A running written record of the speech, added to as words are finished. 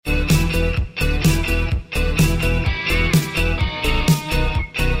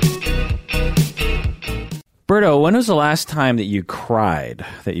Berto, when was the last time that you cried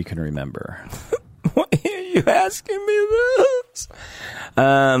that you can remember? Why are you asking me this?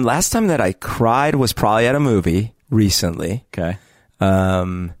 Last time that I cried was probably at a movie recently. Okay.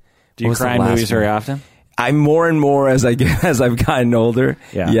 Do you cry in movies very often? I'm more and more as I've gotten older.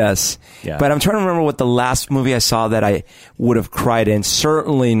 Yeah. Yes. Yeah. But I'm trying to remember what the last movie I saw that I would have cried in.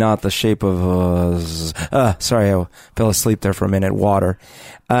 Certainly not The Shape of... sorry, I fell asleep there for a minute. Water.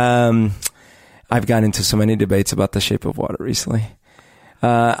 I've gotten into so many debates about The Shape of Water recently.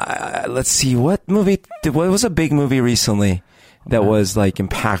 Let's see. What was a big movie recently that was like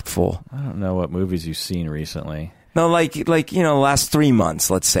impactful? I don't know what movies you've seen recently. No, like last 3 months,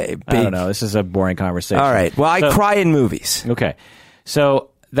 let's say. Big. I don't know. This is a boring conversation. All right. Well, I cry in movies. Okay. So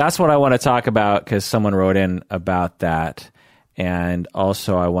that's what I want to talk about because someone wrote in about that. And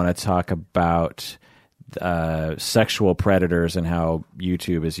also I want to talk about sexual predators and how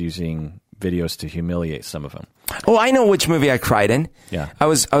YouTube is using videos to humiliate some of them. Oh, I know which movie I cried in. Yeah. I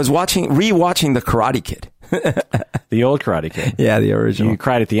was rewatching The Karate Kid. The old Karate Kid. Yeah, the original. You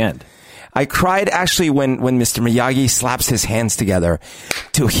cried at the end. I cried actually when Mr. Miyagi slaps his hands together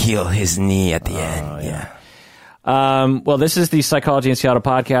to heal his knee at the end. Yeah. Well, this is the Psychology in Seattle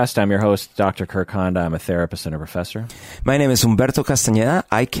podcast. I'm your host, Dr. Kirk Honda. I'm a therapist and a professor. My name is Humberto Castañeda.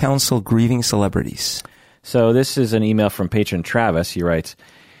 I counsel grieving celebrities. So this is an email from patron Travis. He writes,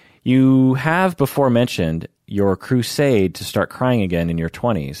 you have before mentioned your crusade to start crying again in your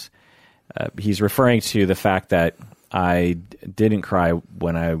 20s. He's referring to the fact that I didn't cry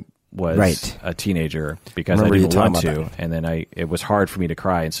when I was a teenager because I didn't want to, and then it was hard for me to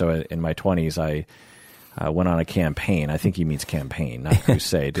cry, and so in my 20s I went on a campaign. I think he means campaign, not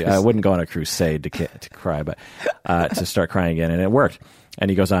crusade. I wouldn't go on a crusade to cry, but to start crying again, and it worked. And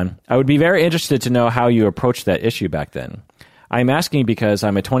he goes on, I would be very interested to know how you approached that issue back then. I'm asking because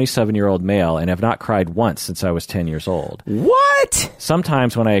I'm a 27-year-old male and have not cried once since I was 10 years old. What?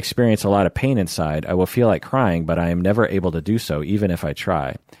 Sometimes when I experience a lot of pain inside, I will feel like crying, but I am never able to do so, even if I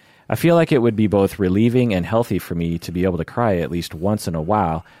try. I feel like it would be both relieving and healthy for me to be able to cry at least once in a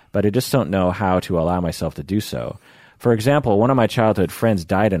while, but I just don't know how to allow myself to do so. For example, one of my childhood friends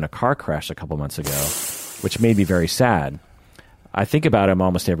died in a car crash a couple months ago, which made me very sad. I think about him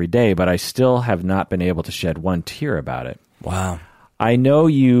almost every day, but I still have not been able to shed one tear about it. Wow. I know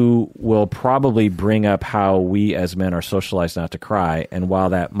you will probably bring up how we as men are socialized not to cry, and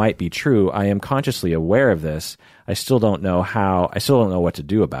while that might be true, I am consciously aware of this. I still don't know what to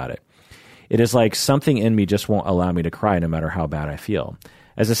do about it. It is like something in me just won't allow me to cry no matter how bad I feel.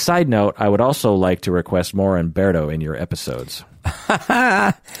 As a side note, I would also like to request more Humberto in your episodes.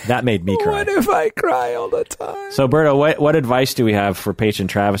 That made me cry. What if I cry all the time? So, Berto, what advice do we have for patron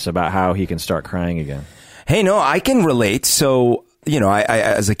Travis about how he can start crying again? Hey, no, I can relate. So, I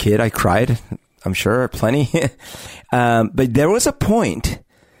as a kid, I cried. I'm sure plenty. But there was a point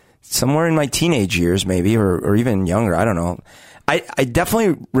somewhere in my teenage years, maybe, or even younger. I don't know. I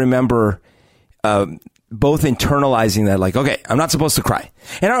definitely remember both internalizing that, like, okay, I'm not supposed to cry.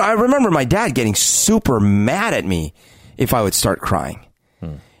 And I remember my dad getting super mad at me if I would start crying.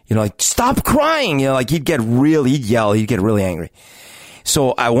 Like, stop crying. Like he'd yell, he'd get really angry.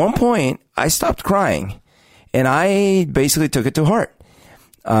 So at one point, I stopped crying. And I basically took it to heart.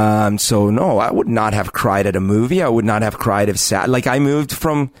 So no, I would not have cried at a movie. I would not have cried if sad. Like I moved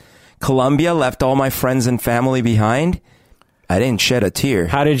from Colombia, left all my friends and family behind. I didn't shed a tear.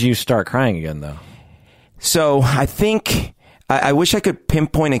 How did you start crying again, though? So I think, I wish I could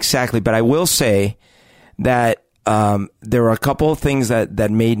pinpoint exactly, but I will say that there were a couple of things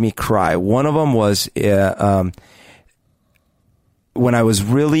that made me cry. One of them was when I was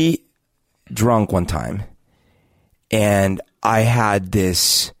really drunk one time. And I had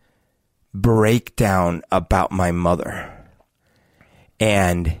this breakdown about my mother.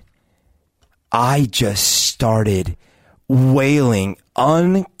 And I just started wailing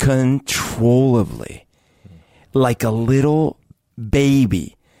uncontrollably like a little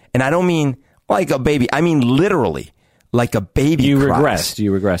baby. And I don't mean like a baby. I mean literally like a baby cries.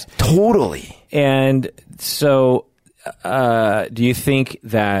 You regressed. Totally. And so do you think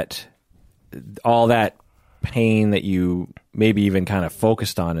that all that pain that you maybe even kind of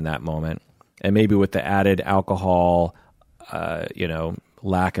focused on in that moment, and maybe with the added alcohol,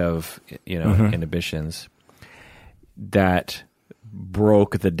 lack of, inhibitions, that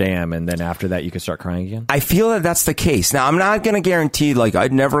broke the dam, and then after that you could start crying again? I feel that that's the case. Now, I'm not going to guarantee, like,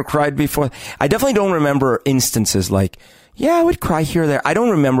 I'd never cried before. I definitely don't remember instances like, yeah, I would cry here or there. I don't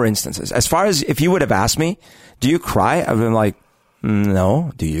remember instances. As far as if you would have asked me, do you cry? I've been like,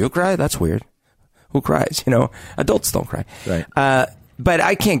 no. Do you cry? That's weird. Who cries? Adults don't cry. Right. But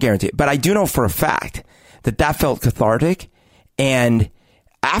I can't guarantee it. But I do know for a fact that felt cathartic. And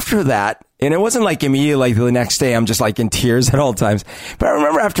after that, and it wasn't like immediately, like the next day, I'm just like in tears at all times. But I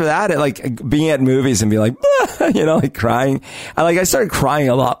remember after that, like being at movies and being like, like crying. I started crying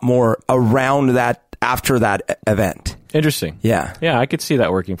a lot more around that, after that event. Interesting. Yeah. Yeah, I could see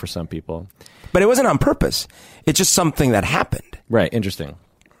that working for some people. But it wasn't on purpose. It's just something that happened. Right. Interesting.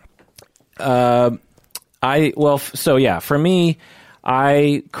 For me,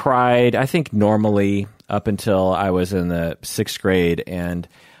 I cried, I think normally up until I was in the 6th grade, and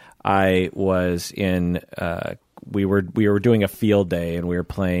I was in, we were doing a field day, and we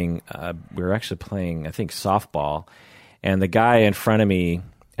were actually playing, I think, softball, and the guy in front of me,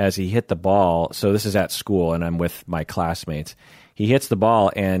 as he hit the ball, so this is at school, and I'm with my classmates, he hits the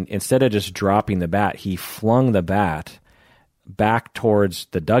ball, and instead of just dropping the bat, he flung the bat back towards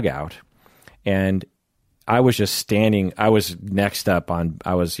the dugout, and I was just standing, I was next up on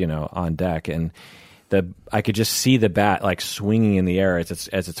deck, and I could just see the bat like swinging in the air as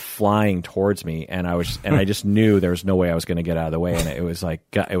it's flying towards me, and I just knew there was no way I was going to get out of the way, and it was like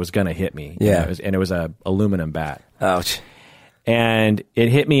it was going to hit me. Yeah, it was a aluminum bat. Ouch! And it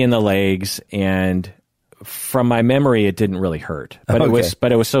hit me in the legs, and from my memory, it didn't really hurt, but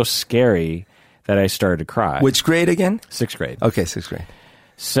it was so scary that I started to cry. Which grade again? 6th grade. Okay, 6th grade.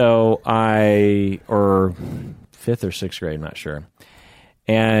 So or 5th or 6th grade, I'm not sure.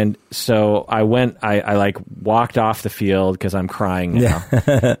 And so I like walked off the field because I'm crying now.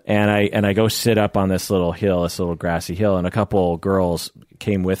 Yeah. and I go sit up on this little grassy hill, and a couple girls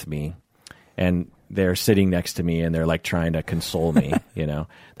came with me, and they're sitting next to me, and they're like trying to console me, They're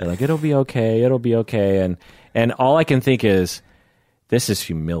like, it'll be okay. And all I can think is, this is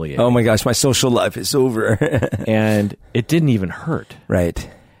humiliating. Oh my gosh, my social life is over. And it didn't even hurt. Right.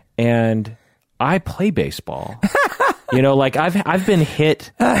 And I play baseball. Like I've been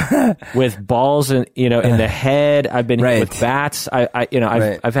hit with balls in the head. I've been hit with bats. I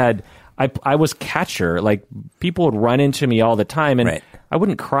was catcher. Like people would run into me all the time, and I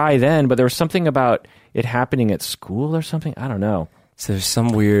wouldn't cry then, but there was something about it happening at school or something. I don't know. So there's some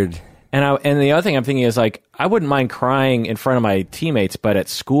weird. And the other thing I'm thinking is, like, I wouldn't mind crying in front of my teammates, but at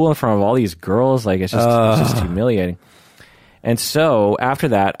school in front of all these girls, like, it's just humiliating. And so after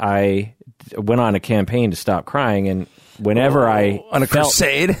that, I went on a campaign to stop crying, and whenever on a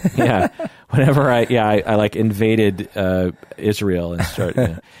crusade, whenever I like invaded Israel and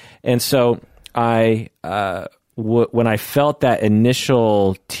started, and so I when I felt that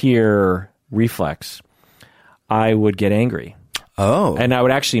initial tear reflex, I would get angry. Oh. And I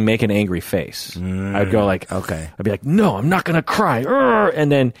would actually make an angry face. I'd go like, okay. I'd be like, no, I'm not going to cry.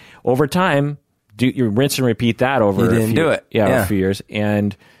 And then over time, you rinse and repeat that over a few years.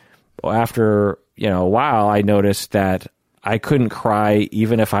 And after, a while, I noticed that I couldn't cry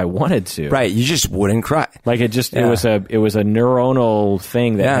even if I wanted to. Right. You just wouldn't cry. Like it was a neuronal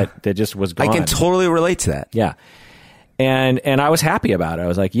thing that just was gone. I can totally relate to that. Yeah. And I was happy about it. I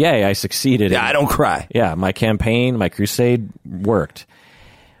was like, yay, I succeeded. Yeah, I don't cry. Yeah, my campaign, my crusade worked.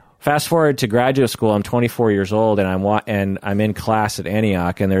 Fast forward to graduate school, I'm 24 years old, and I'm in class at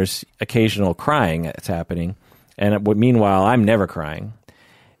Antioch, and there's occasional crying that's happening. And meanwhile, I'm never crying.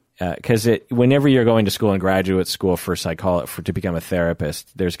 Because whenever you're going to school in graduate school to become a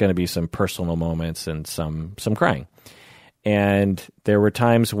therapist, there's going to be some personal moments and some crying. And there were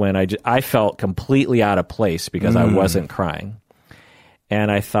times when I felt completely out of place because I wasn't crying.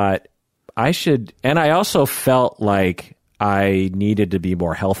 And I thought I should, and I also felt like I needed to be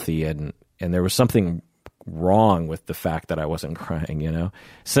more healthy, and there was something wrong with the fact that I wasn't crying,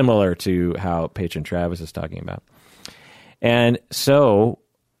 similar to how Patron Travis is talking about. And so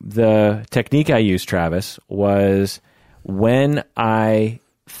the technique I used, Travis, was when I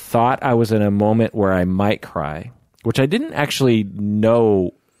thought I was in a moment where I might cry, which I didn't actually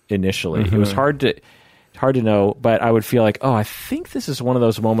know initially. Mm-hmm. It was hard to know, but I would feel like, oh, I think this is one of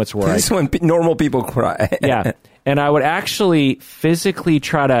those moments where when normal people cry. Yeah. And I would actually physically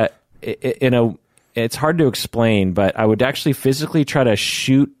try to, it's hard to explain, but I would actually physically try to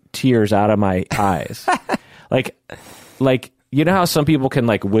shoot tears out of my eyes. like, how some people can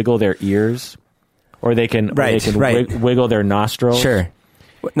like wiggle their ears, or they can wiggle their nostrils. Sure.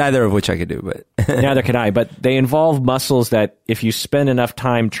 Neither of which I could do, but neither can I. But they involve muscles that, if you spend enough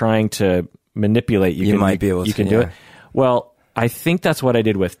time trying to manipulate, you might be able to. You can do it. Well, I think that's what I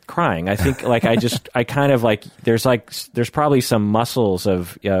did with crying. I think like I kind of like there's probably some muscles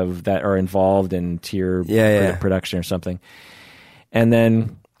of that are involved in tear production or something, and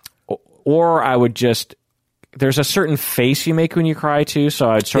then or I would just. There's a certain face you make when you cry too, so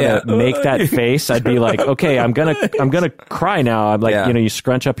I'd sort of make that face. I'd be like, okay, I'm gonna cry now. I'm like, you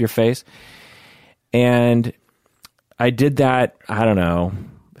scrunch up your face, And I did that, I don't know,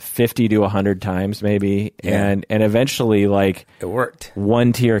 50 to 100 times maybe. Yeah. And eventually, like, It worked.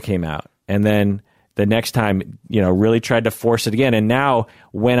 one tear came out. And then the next time, really tried to force it again. And now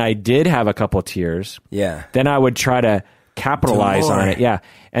when I did have a couple tears, Yeah. then I would try to capitalize on it. Yeah.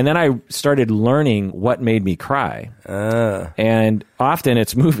 And then I started learning what made me cry. And often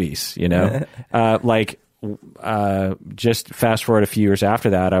it's movies, just fast forward a few years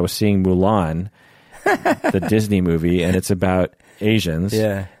after that, I was seeing Mulan, the Disney movie, and it's about Asians.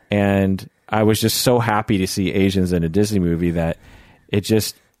 Yeah. And I was just so happy to see Asians in a Disney movie that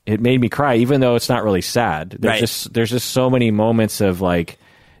it made me cry, even though it's not really sad. There's just so many moments of like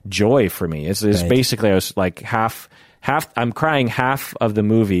joy for me. It's basically, I was like half, I'm crying half of the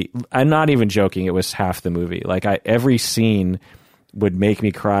movie. I'm not even joking. It was half the movie. Like every scene would make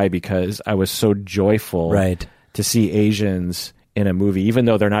me cry because I was so joyful to see Asians in a movie, even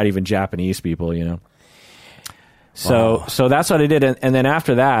though they're not even Japanese people, So that's what I did. And then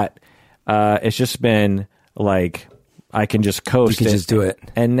after that, it's just been like, I can just coast. You can just do it.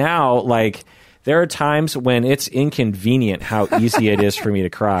 And now, like, there are times when it's inconvenient how easy it is for me to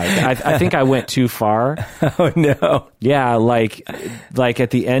cry. I think I went too far. Oh, no. Yeah, like at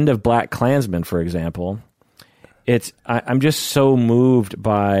the end of Black Klansman, for example, I'm just so moved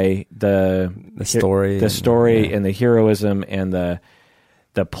by the story, and the heroism and the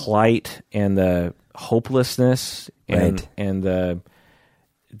plight and the hopelessness and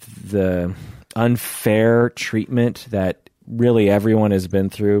the unfair treatment that really everyone has been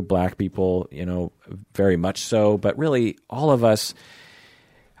through, black people, very much so, but really all of us,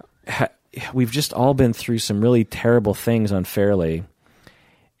 we've just all been through some really terrible things unfairly.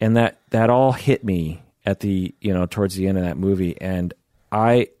 And that all hit me at the, towards the end of that movie. And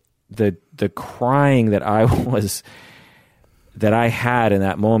the crying that I had in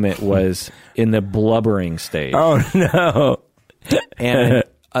that moment was in the blubbering stage. Oh, no. And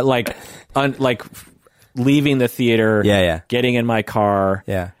leaving the theater, getting in my car,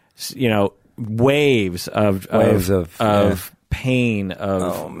 waves of pain,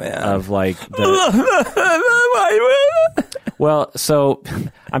 of like well, so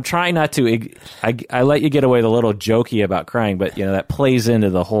I'm trying not to. I let you get away with a little jokey about crying, but that plays into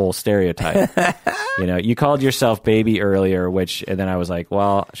the whole stereotype. You called yourself baby earlier, and then I was like,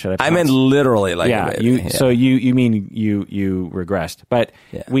 well, should I? I meant literally, like, yeah. a baby. So you mean you regressed, but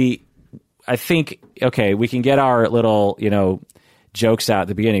I think, okay, we can get our little, jokes out at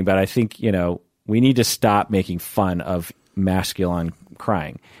the beginning, but I think, we need to stop making fun of masculine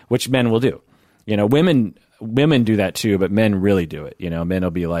crying, which men will do. Women do that too, but men really do it. Men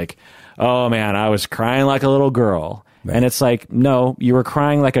will be like, oh man, I was crying like a little girl. Right. And it's like, no, you were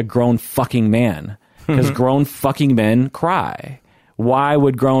crying like a grown fucking man, because grown fucking men cry. Why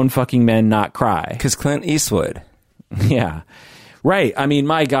would grown fucking men not cry? Because Clint Eastwood. Yeah. Right. I mean,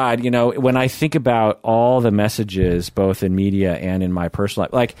 my God, when I think about all the messages, both in media and in my personal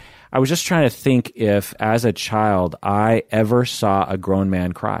life, like, I was just trying to think if, as a child, I ever saw a grown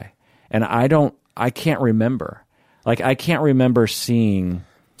man cry. And I can't remember. Like, I can't remember seeing...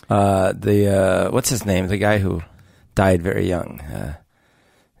 what's his name? The guy who died very young.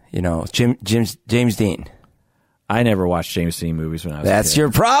 James Dean. I never watched James Dean movies when I was a kid. That's your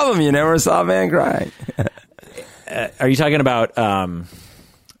problem. You never saw a man crying. Are you talking about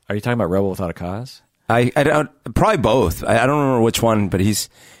Rebel Without a Cause? I don't, probably both. I don't remember which one, but he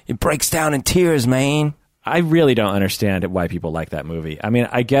breaks down in tears, man. I really don't understand why people like that movie. I mean,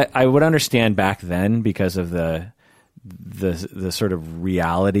 I would understand back then because of the sort of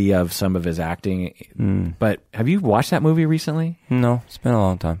reality of some of his acting. But have you watched that movie recently? No, it's been a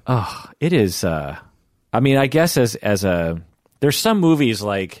long time. Oh, it is. I mean, I guess there's some movies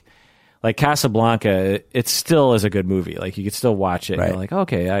like Casablanca, it still is a good movie. Like, you could still watch it. Right. And you're like,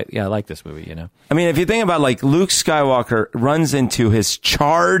 okay, I like this movie, I mean, if you think about, like, Luke Skywalker runs into his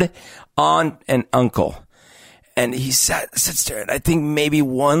charred aunt and uncle, and he sits there, and I think maybe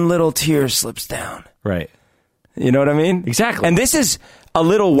one little tear slips down. Right. You know what I mean? Exactly. And this is a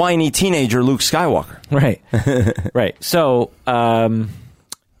little whiny teenager Luke Skywalker. Right. Right. So,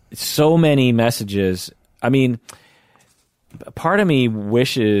 so many messages. I mean... part of me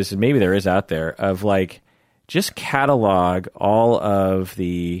wishes, and maybe there is out there, of like, just catalog all of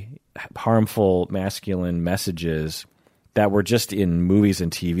the harmful masculine messages that were just in movies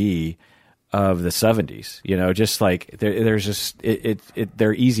and TV of the 70s, just like there's just,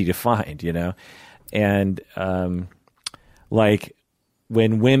 they're easy to find, and like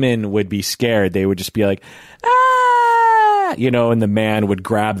when women would be scared, they would just be like, and the man would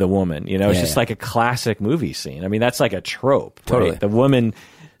grab the woman. It's just like a classic movie scene. I mean, that's like a trope. Totally. Right? The woman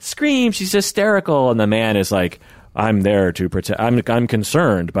scream, she's hysterical. And the man is like, I'm there to protect, I'm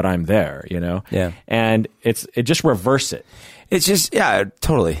concerned, but I'm there, you know? Yeah. And it just reverse it. It's just, yeah,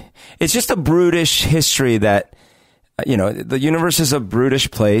 totally. It's just a brutish history that, the universe is a brutish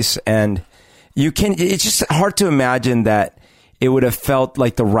place, and it's just hard to imagine that it would have felt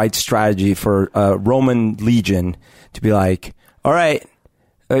like the right strategy for a Roman legion to be like, all right,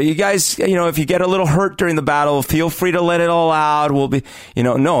 you guys, if you get a little hurt during the battle, feel free to let it all out. We'll be,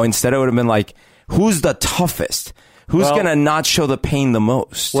 no, instead it would have been like, who's the toughest? Who's going to not show the pain the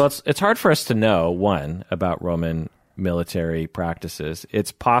most? Well, it's hard for us to know, one, about Roman military practices.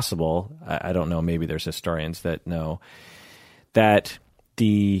 It's possible, I don't know, maybe there's historians that know, that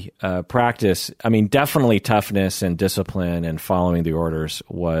the practice, definitely toughness and discipline and following the orders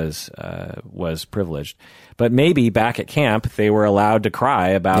was privileged. But maybe back at camp, they were allowed to cry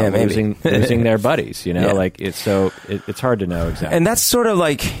about losing their buddies, it's hard to know exactly. And that's sort of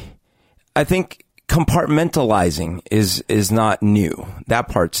like, I think compartmentalizing is not new. That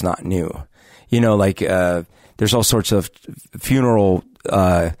part's not new. There's all sorts of funeral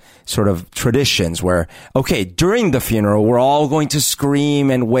sort of traditions where, okay, during the funeral, we're all going to scream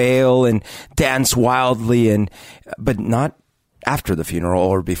and wail and dance wildly, but not after the funeral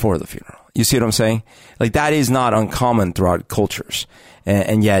or before the funeral. You see what I'm saying? Like, that is not uncommon throughout cultures.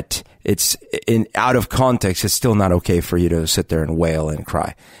 And yet it's out of context. It's still not okay for you to sit there and wail and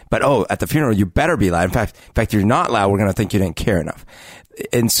cry. But, at the funeral, you better be loud. In fact, if you're not loud, we're going to think you didn't care enough.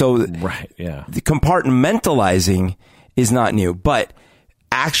 And so right, yeah. The compartmentalizing is not new, but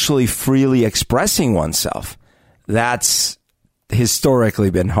actually freely expressing oneself, that's historically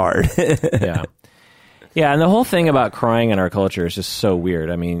been hard. Yeah. Yeah, and the whole thing about crying in our culture is just so weird.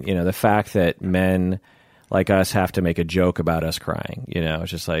 The fact that men like us have to make a joke about us crying, it's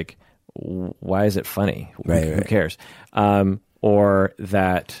just like, why is it funny? Right, Who cares? Or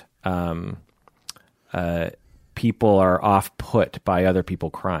that people are off put by other people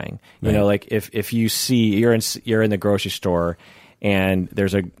crying. Like if you see you're in the grocery store and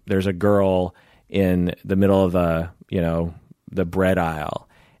there's a girl in the middle of the bread aisle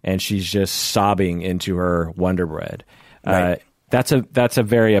and she's just sobbing into her Wonder Bread. Right. That's a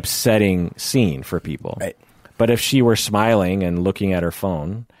very upsetting scene for people. Right. But if she were smiling and looking at her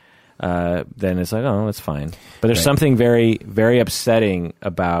phone, then it's like, oh, it's fine. But there's something very, very upsetting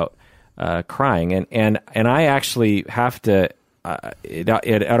about crying, and I actually have to.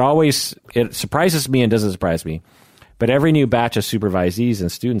 It surprises me and doesn't surprise me, but every new batch of supervisees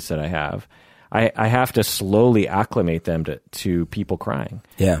and students that I have, I have to slowly acclimate them to people crying.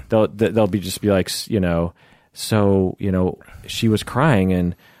 Yeah, they'll be like, she was crying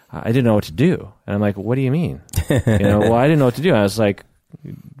and I didn't know what to do, and I'm like, what do you mean? Well, I didn't know what to do. I was like,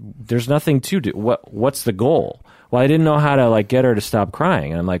 there's nothing to do. What's the goal? Well, I didn't know how to get her to stop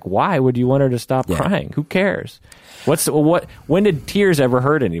crying. And I'm like, why would you want her to stop crying? Who cares? When did tears ever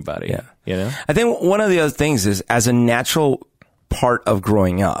hurt anybody? Yeah. I think one of the other things is, as a natural part of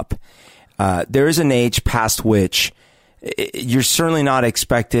growing up, there is an age past which you're certainly not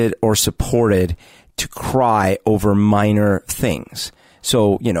expected or supported to cry over minor things.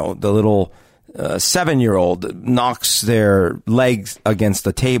 So, the little 7-year-old knocks their legs against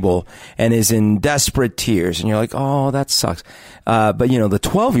the table and is in desperate tears, and you're like, oh, that sucks. But the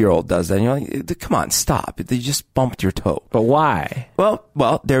 12-year-old does that, and you're like, come on, stop. They just bumped your toe. But why?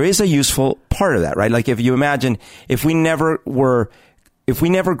 Well, there is a useful part of that, right? Like, if you imagine, if we never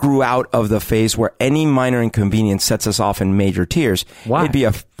grew out of the phase where any minor inconvenience sets us off in major tears, why?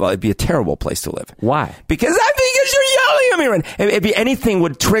 It'd be a terrible place to live. Why? Because you're yelling at me, right? It'd be anything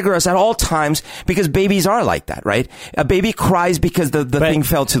would trigger us at all times, because babies are like that, right? A baby cries because the thing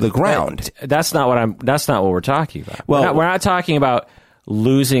fell to the ground. That's not what we're talking about. Well, we're not talking about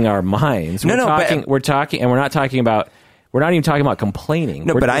losing our minds. We're not even talking about complaining.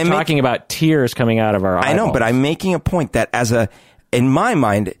 No, we're talking about tears coming out of our eyeballs. I know, but I'm making a point that in my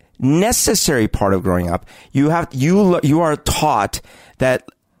mind, necessary part of growing up, you are taught that,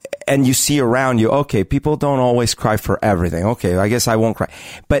 and you see around you, okay, people don't always cry for everything. Okay, I guess I won't cry.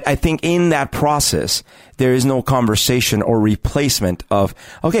 But I think in that process, there is no conversation or replacement of,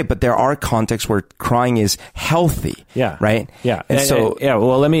 okay, but there are contexts where crying is healthy. Yeah. Right? Yeah.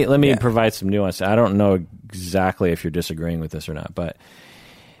 Well, let me provide some nuance. I don't know exactly if you're disagreeing with this or not, but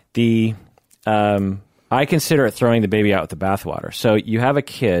I consider it throwing the baby out with the bathwater. So you have a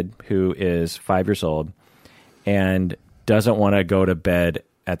kid who is 5 years old and doesn't want to go to bed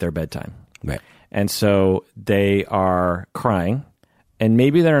at their bedtime. Right. And so they are crying, and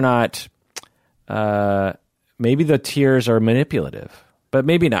maybe they're not, maybe the tears are manipulative, but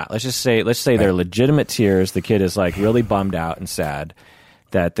maybe not. Let's say they're legitimate tears. The kid is like really bummed out and sad,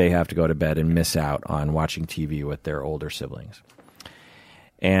 that they have to go to bed and miss out on watching TV with their older siblings.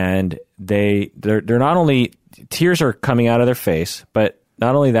 And they're not only, tears are coming out of their face, but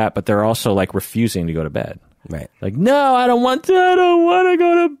not only that, but they're also like refusing to go to bed. Right. Like, no, I don't want to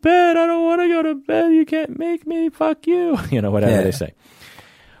go to bed. I don't want to go to bed. You can't make me, fuck you. Whatever they say.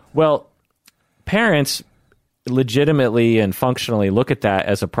 Well, parents legitimately and functionally look at that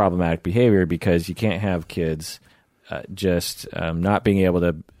as a problematic behavior, because you can't have kids just not being able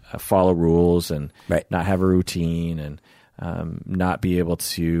to follow rules and not have a routine and not be able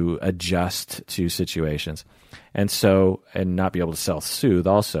to adjust to situations. And not be able to self-soothe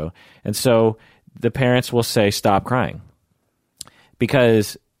also. And so the parents will say, stop crying.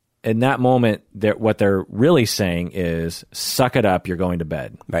 Because in that moment, what they're really saying is, suck it up, you're going to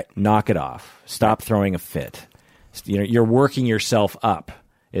bed. Right. Knock it off. Stop throwing a fit. You're working yourself up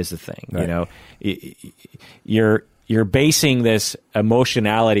is the thing. Right. You're basing this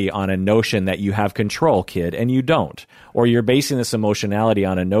emotionality on a notion that you have control, kid, and you don't. Or you're basing this emotionality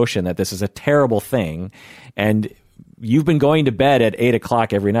on a notion that this is a terrible thing, and you've been going to bed at 8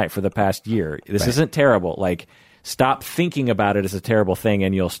 o'clock every night for the past year. This isn't terrible. Like, stop thinking about it as a terrible thing,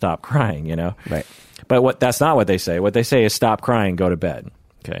 and you'll stop crying, Right. But that's not what they say. What they say is, stop crying, go to bed.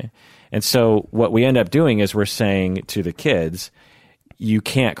 Okay? And so what we end up doing is we're saying to the kids, you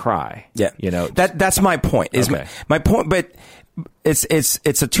can't cry. Yeah. That's my point. Okay. My point, but it's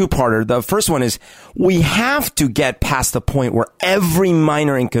a two-parter. The first one is, we have to get past the point where every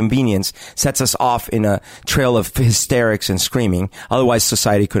minor inconvenience sets us off in a trail of hysterics and screaming. Otherwise,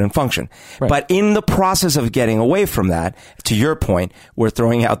 society couldn't function. Right. But in the process of getting away from that, to your point, we're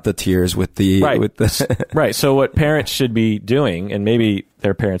throwing out the tears with the right. So what parents should be doing, and maybe there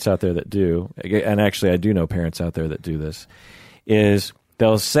are parents out there that do, and actually I do know parents out there that do this, is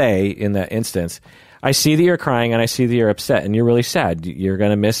they'll say in that instance, I see that you're crying and I see that you're upset and you're really sad. You're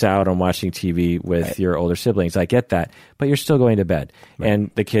going to miss out on watching TV with your older siblings. I get that, but you're still going to bed. Right. And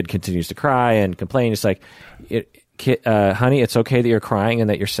the kid continues to cry and complain. It's like, honey, it's okay that you're crying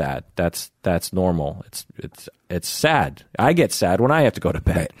and that you're sad. That's normal. It's sad. I get sad when I have to go to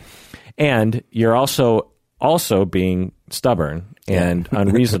bed. Right. And you're also being stubborn and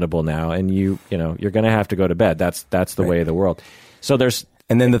unreasonable now, and you're going to have to go to bed. That's the way of the world. So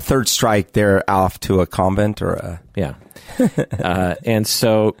and then the third strike, they're off to a convent or a... Yeah. And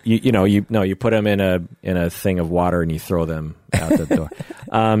so, you put them in a thing of water and you throw them out the door.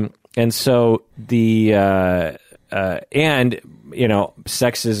 And so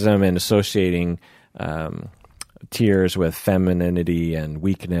sexism and associating tears with femininity and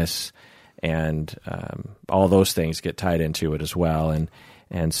weakness and all those things get tied into it as well.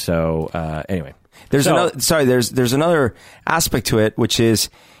 And so, anyway. There's another aspect to it, which is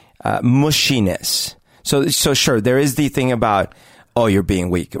mushiness. So sure, there is the thing about, you're being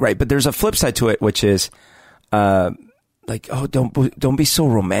weak, right? But there's a flip side to it, which is don't be so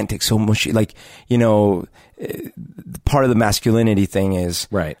romantic, so mushy. Like, part of the masculinity thing is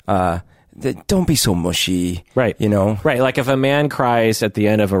right. Don't be so mushy, right? Right. Like if a man cries at the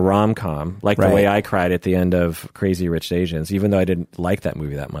end of a rom-com, like the way I cried at the end of Crazy Rich Asians, even though I didn't like that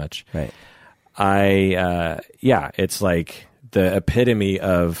movie that much, right? It's like the epitome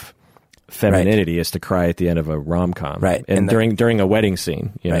of femininity is to cry at the end of a rom-com, right? And during a wedding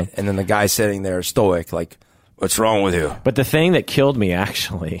scene, right? And then the guy sitting there stoic, like, "What's wrong with you?" But the thing that killed me,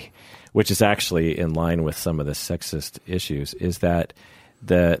 actually, which is actually in line with some of the sexist issues, is that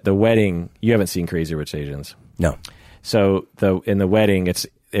the wedding. You haven't seen Crazy Rich Asians, no? So in the wedding,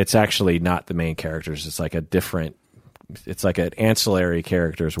 it's actually not the main characters. It's like it's like an ancillary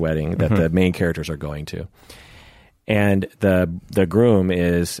character's wedding that the main characters are going to. And the groom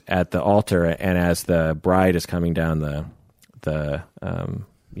is at the altar, and as the bride is coming down the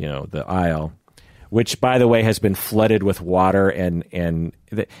aisle, which by the way has been flooded with water, and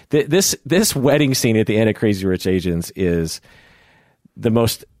this wedding scene at the end of Crazy Rich Asians is the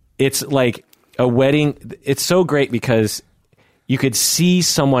most. It's like a wedding. It's so great because you could see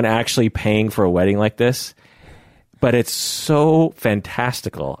someone actually paying for a wedding like this. But it's so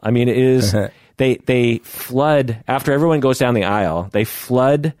fantastical. I mean, it is. They flood after everyone goes down the aisle. They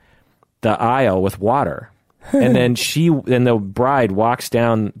flood the aisle with water, and then the bride walks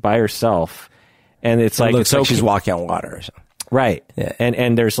down by herself, and it looks like she's walking on water or something. Right. Yeah.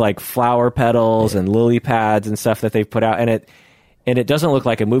 And there's like flower petals and lily pads and stuff that they've put out, and it doesn't look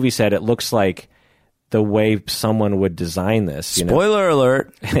like a movie set. It looks like the way someone would design this. Spoiler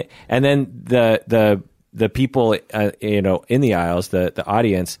alert. And then the people, in the aisles, the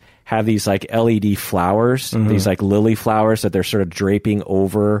audience have these like LED flowers, these like lily flowers that they're sort of draping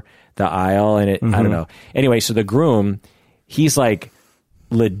over the aisle. And I don't know. Anyway, so the groom, he's like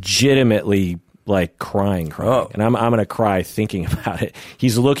legitimately like crying. Oh. And I'm going to cry thinking about it.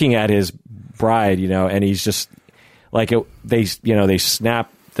 He's looking at his bride, and he's just like, they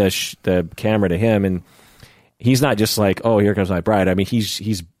snap the camera to him, and he's not just like, oh, here comes my bride. I mean,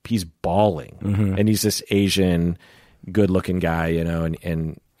 he's bawling, and he's this Asian, good-looking guy,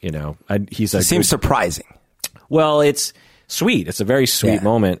 he's It seems surprising. Well, it's sweet. It's a very sweet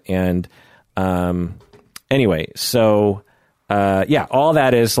moment, and anyway, so all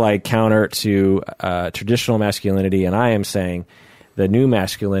that is like counter to traditional masculinity, and I am saying the new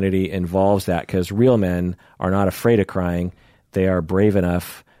masculinity involves that, because real men are not afraid of crying. They are brave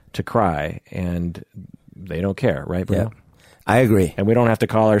enough to cry, and they don't care, right, Bruno? Yeah, I agree. And we don't have to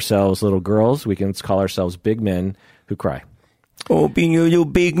call ourselves little girls. We can call ourselves big men who cry. Oh, being you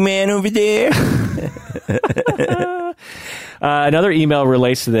big man over there. Another email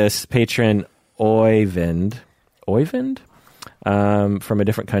relates to this. Patron Oyvind, from a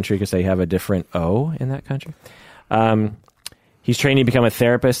different country, because they have a different O in that country. He's training to become a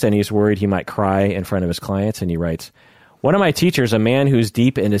therapist, and he's worried he might cry in front of his clients, and he writes, one of my teachers, a man who's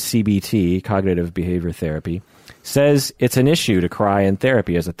deep into CBT, cognitive behavior therapy, says it's an issue to cry in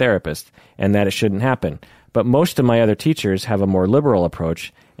therapy as a therapist, and that it shouldn't happen. But most of my other teachers have a more liberal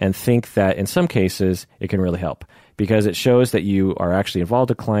approach and think that in some cases it can really help, because it shows that you are actually involved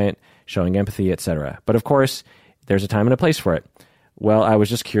with a client, showing empathy, etc. But of course, there's a time and a place for it. Well, I was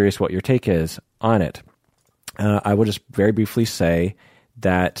just curious what your take is on it. I will just very briefly say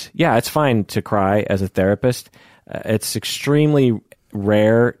that, it's fine to cry as a therapist. It's extremely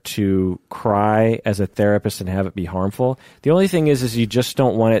rare to cry as a therapist and have it be harmful. The only thing is you just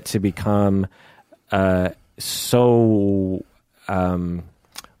don't want it to become so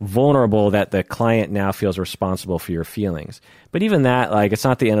vulnerable that the client now feels responsible for your feelings. But even that, like, it's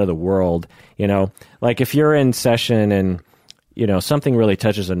not the end of the world. Like if you're in session and something really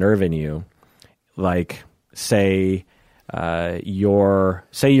touches a nerve in you, like say your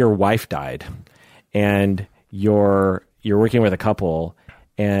wife died, and you're working with a couple,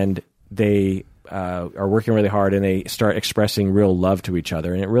 and they are working really hard, and they start expressing real love to each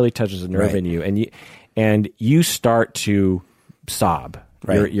other, and it really touches a nerve in you, and you start to sob.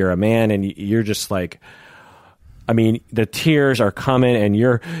 Right. You're a man, and you're just like, I mean, the tears are coming, and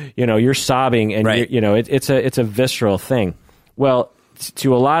you're sobbing, and it's a visceral thing. Well,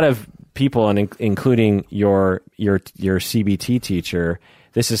 to a lot of people, and including your CBT teacher,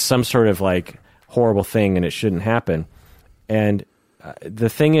 this is some sort of like horrible thing, and it shouldn't happen. And the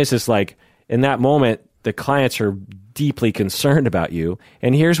thing is like in that moment, the clients are deeply concerned about you.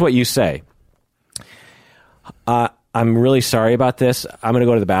 And here's what you say. I'm really sorry about this. I'm going to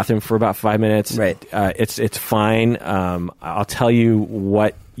go to the bathroom for about 5 minutes. Right. It's fine. I'll tell you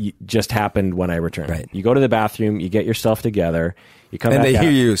what just happened when I return. Right. You go to the bathroom, you get yourself together, you come back out. And they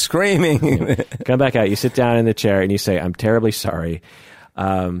hear you screaming. Come back out, you sit down in the chair, and you say, I'm terribly sorry.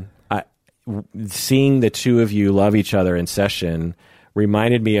 Seeing the two of you love each other in session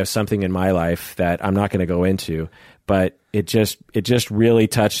reminded me of something in my life that I'm not going to go into, but it just really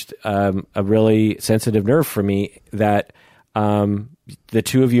touched a really sensitive nerve for me that the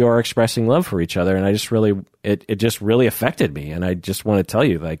two of you are expressing love for each other, and I just really it just really affected me, and I just want to tell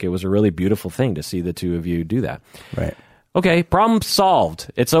you, like, it was a really beautiful thing to see the two of you do that. Right. Okay, problem solved.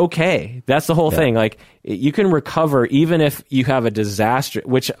 It's okay. That's the whole thing. Like, you can recover even if you have a disaster,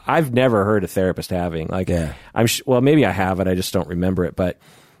 which I've never heard a therapist having. Like, well, maybe I have it. I just don't remember it. But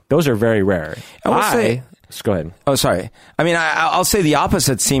those are very rare. I will say, go ahead. Oh, sorry. I mean, I'll say the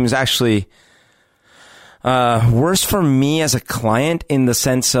opposite seems actually worse for me as a client, in the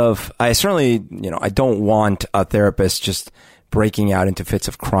sense of I certainly, I don't want a therapist just breaking out into fits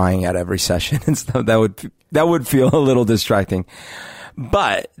of crying at every session and stuff. That would feel a little distracting.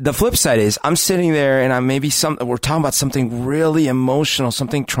 But the flip side is I'm sitting there and we're talking about something really emotional,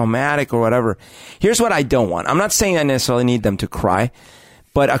 something traumatic or whatever. Here's what I don't want. I'm not saying I necessarily need them to cry,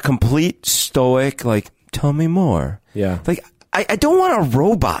 but a complete stoic, like, tell me more. Yeah. Like, I don't want a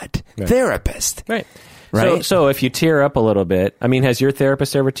robot therapist. Right. Right. So if you tear up a little bit, I mean, has your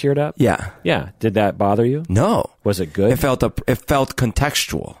therapist ever teared up? Yeah. Yeah. Did that bother you? No. Was it good? It felt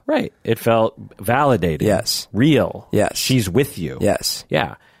contextual. Right. It felt validated. Yes. Real. Yes. She's with you. Yes.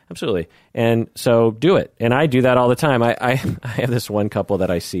 Yeah. Absolutely. And so do it. And I do that all the time. I have this one couple that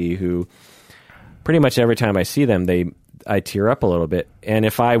I see who pretty much every time I see them, I tear up a little bit. And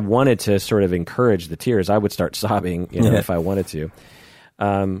if I wanted to sort of encourage the tears, I would start sobbing, if I wanted to.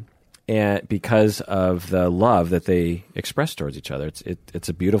 And because of the love that they express towards each other, it's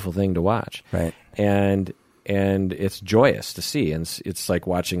a beautiful thing to watch, right? And it's joyous to see, and it's like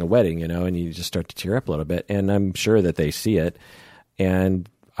watching a wedding, and you just start to tear up a little bit. And I'm sure that they see it, and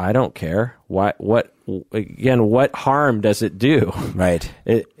I don't care. What harm does it do? Right.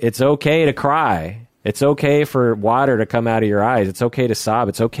 It's okay to cry. It's okay for water to come out of your eyes. It's okay to sob.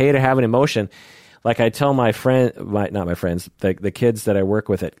 It's okay to have an emotion. Like I tell my friend, not my friends, the kids that I work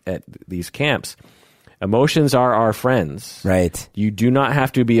with at these camps, emotions are our friends. Right. You do not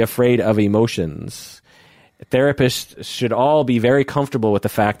have to be afraid of emotions. Therapists should all be very comfortable with the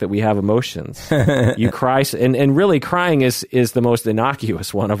fact that we have emotions. You cry, and really crying is the most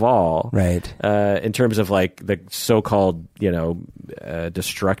innocuous one of all. Right. In terms of like the so-called,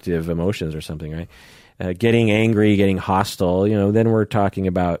 destructive emotions or something, right? Getting angry, getting hostile, then we're talking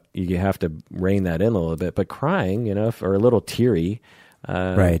about you have to rein that in a little bit. But crying, or a little teary,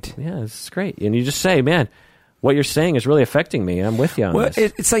 right. Yeah, it's great. And you just say, man, what you're saying is really affecting me. I'm with you on this.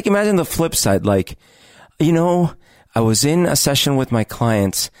 It's like, imagine the flip side, like, I was in a session with my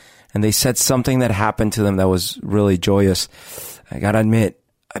clients and they said something that happened to them that was really joyous. I got to admit,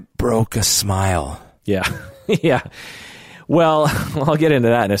 I broke a smile. Yeah. Yeah. Well, I'll get into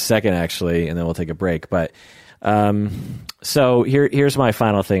that in a second, actually, and then we'll take a break. But so here's my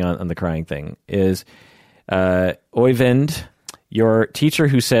final thing on the crying thing is Oyvind, your teacher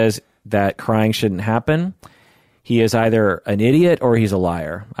who says that crying shouldn't happen, he is either an idiot or he's a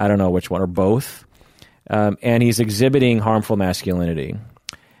liar. I don't know which one, or both. And he's exhibiting harmful masculinity.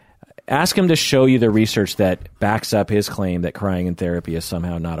 Ask him to show you the research that backs up his claim that crying in therapy is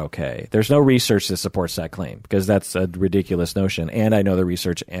somehow not okay. There's no research that supports that claim because that's a ridiculous notion. And I know the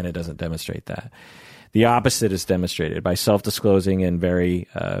research and it doesn't demonstrate that. The opposite is demonstrated by self-disclosing in very,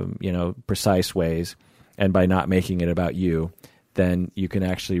 precise ways and by not making it about you. Then you can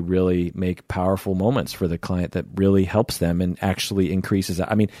actually really make powerful moments for the client that really helps them and actually increases.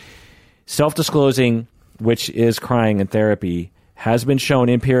 Self-disclosing, which is crying in therapy, has been shown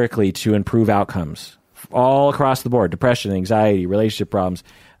empirically to improve outcomes all across the board. Depression, anxiety, relationship problems,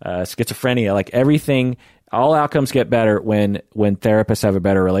 schizophrenia, like everything, all outcomes get better when therapists have a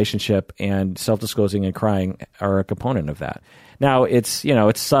better relationship, and self-disclosing and crying are a component of that. Now, it's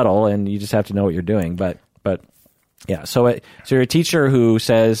subtle and you just have to know what you're doing, but yeah. So you're a teacher who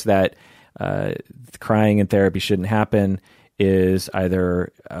says that crying in therapy shouldn't happen is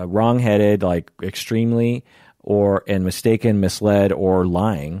either wrong-headed, like extremely, and mistaken, misled, or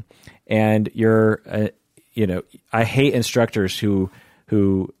lying. And you're, I hate instructors who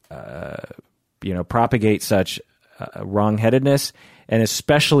propagate such wrong-headedness, and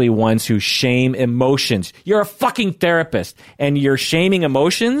especially ones who shame emotions. You're a fucking therapist, and you're shaming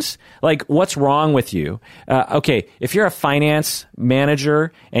emotions? Like, what's wrong with you? Okay, if you're a finance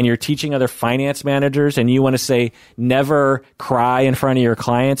manager and you're teaching other finance managers and you want to say never cry in front of your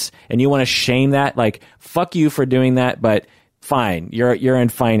clients and you want to shame that, like, fuck you for doing that, but fine, you're in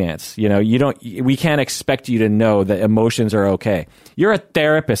finance. We can't expect you to know that emotions are okay. You're a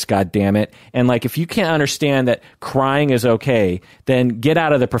therapist, goddammit. And like, if you can't understand that crying is okay, then get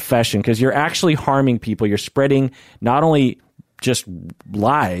out of the profession, because you're actually harming people. You're spreading not only just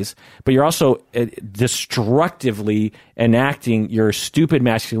lies, but you're also destructively enacting your stupid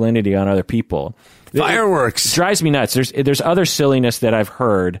masculinity on other people. Fireworks. It drives me nuts. There's other silliness that I've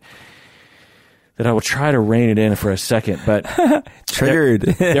heard that I will try to rein it in for a second, but triggered.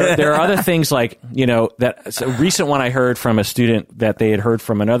 There are other things like, that's a recent one I heard from a student that they had heard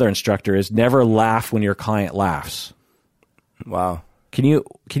from another instructor is never laugh when your client laughs. Wow. Can you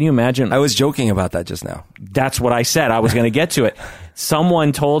imagine? I was joking about that just now. That's what I said. I was going to get to it.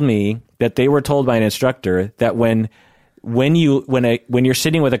 Someone told me that they were told by an instructor that when you're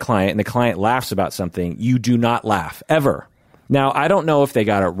sitting with a client and the client laughs about something, you do not laugh ever. Now, I don't know if they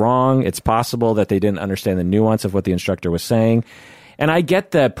got it wrong. It's possible that they didn't understand the nuance of what the instructor was saying. And I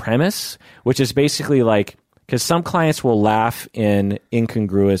get the premise, which is basically like, because some clients will laugh in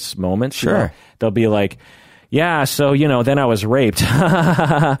incongruous moments. Sure. They'll be like, yeah, so, then I was raped.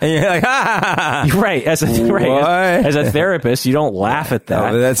 And you're like, Right. As a therapist, you don't laugh at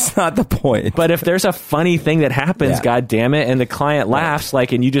that. No, that's not the point. But if there's a funny thing that happens, God damn it, and the client laughs,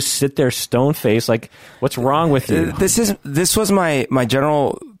 like, and you just sit there stone faced, like, what's wrong with you? This was my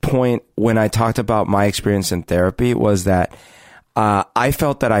general point when I talked about my experience in therapy, was that I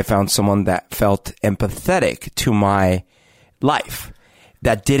felt that I found someone that felt empathetic to my life.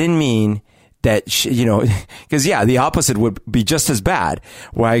 That didn't mean that, because the opposite would be just as bad,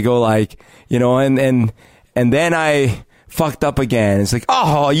 where I go like, and then I fucked up again. It's like,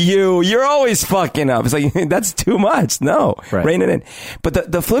 oh, you're always fucking up. It's like, that's too much. No, right. Rein it in.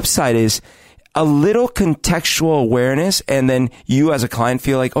 But the flip side is a little contextual awareness. And then you as a client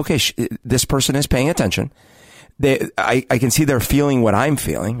feel like, okay, this person is paying attention. I can see they're feeling what I'm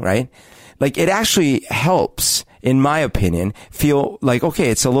feeling, right? Like, it actually helps. in my opinion, feel like, okay,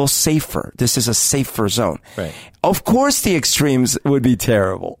 it's a little safer. This is a safer zone. Right. Of course the extremes would be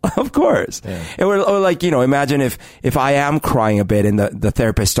terrible. Of course. Yeah. Or like, imagine if I am crying a bit and the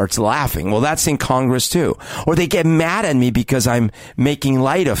therapist starts laughing. Well, that's incongruous too. Or they get mad at me because I'm making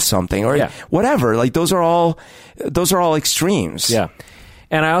light of something or whatever. Like those are all extremes. Yeah.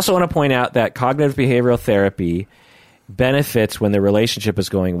 And I also want to point out that cognitive behavioral therapy benefits when the relationship is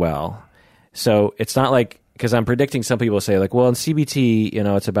going well. So it's not like, because I'm predicting some people say like, well, in CBT,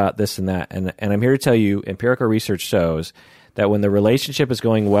 it's about this and that. And I'm here to tell you, empirical research shows that when the relationship is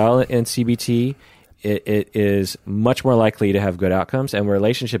going well in CBT, it is much more likely to have good outcomes. And when a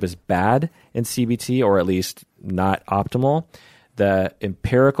relationship is bad in CBT, or at least not optimal, the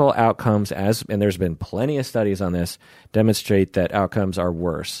empirical outcomes, and there's been plenty of studies on this, demonstrate that outcomes are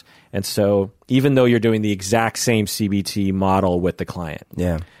worse. And so even though you're doing the exact same CBT model with the client,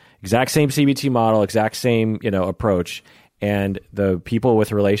 exact same CBT model, exact same, approach, and the people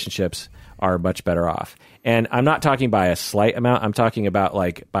with relationships are much better off. And I'm not talking by a slight amount. I'm talking about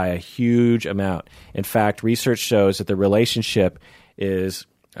like by a huge amount. In fact, research shows that the relationship is,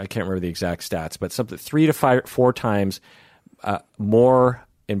 I can't remember the exact stats, but something 3 to 4 times more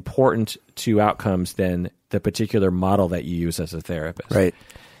important to outcomes than the particular model that you use as a therapist. Right.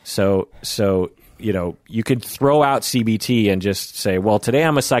 So you could throw out CBT and just say, well, today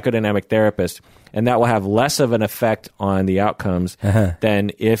I'm a psychodynamic therapist, and that will have less of an effect on the outcomes than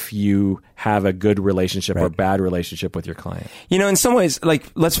if you have a good relationship or bad relationship with your client. In some ways,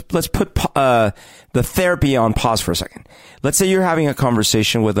 like let's put the therapy on pause for a second. Let's say you're having a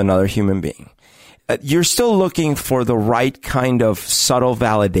conversation with another human being. You're still looking for the right kind of subtle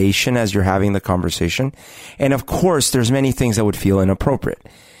validation as you're having the conversation. And of course, there's many things that would feel inappropriate.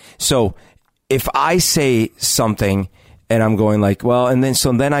 So if I say something and I'm going like, well, and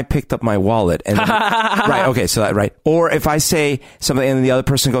then I picked up my wallet and right. Okay. So that, right. Or if I say something and the other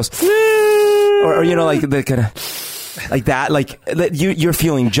person goes, or like the kind of, like that, like you're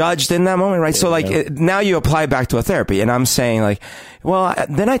feeling judged in that moment, right? So like now you apply it back to a therapy, and I'm saying like, well,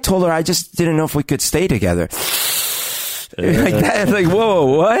 then I told her I just didn't know if we could stay together. Like that, like whoa,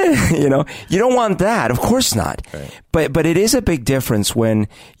 what? You don't want that, of course not. Right. But it is a big difference when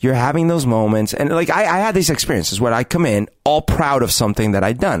you're having those moments, and like I had these experiences where I come in all proud of something that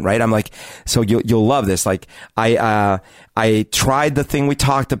I'd done, right? I'm like, so you'll love this. Like I tried the thing we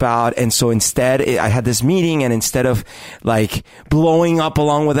talked about, and so instead I had this meeting, and instead of like blowing up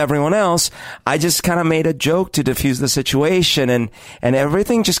along with everyone else, I just kind of made a joke to diffuse the situation, and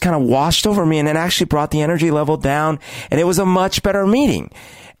everything just kind of washed over me, and it actually brought the energy level down, and it was a much better meeting.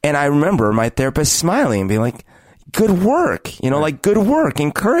 And I remember my therapist smiling and being like, good work, like good work,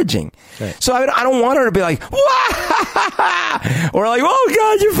 encouraging. Right. So I don't want her to be like, wah! Or like, oh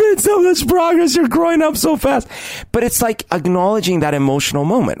God, you've made so much progress. You're growing up so fast. But it's like acknowledging that emotional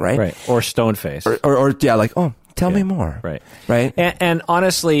moment, right? Right. Or stone face. Or yeah, like, oh, tell me more. Right. Right. And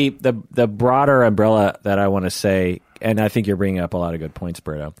honestly, the broader umbrella that I want to say, and I think you're bringing up a lot of good points,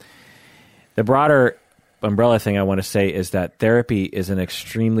 Berto. The broader umbrella thing I want to say is that therapy is an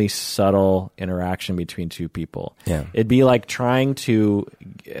extremely subtle interaction between two people. Yeah. It'd be like trying to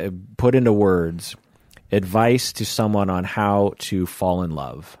put into words advice to someone on how to fall in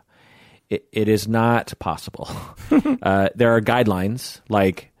love. It is not possible. There are guidelines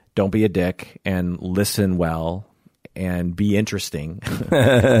like don't be a dick and listen well and be interesting.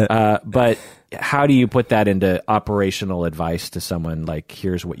 But how do you put that into operational advice to someone like,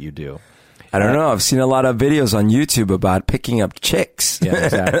 here's what you do? I don't know. I've seen a lot of videos on YouTube about picking up chicks. Yeah,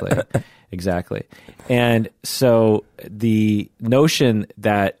 exactly. Exactly. And so the notion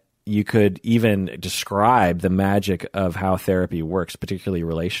that you could even describe the magic of how therapy works, particularly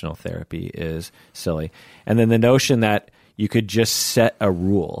relational therapy, is silly. And then the notion that you could just set a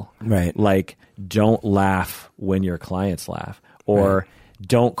rule, right? Like don't laugh when your clients laugh, or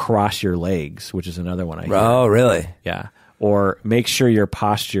don't cross your legs, which is another one I hear. Oh, really? Yeah. Or make sure your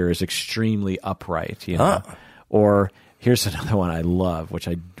posture is extremely upright, Or here's another one I love, which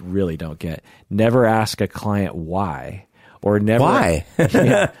I really don't get. Never ask a client why. Or never why?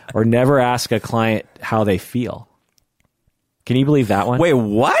 Or never ask a client how they feel. Can you believe that one? Wait,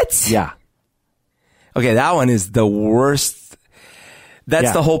 what? Yeah. Okay, that one is the worst.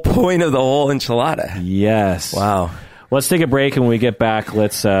 That's the whole point of the whole enchilada. Yes. Wow. Let's take a break, and when we get back,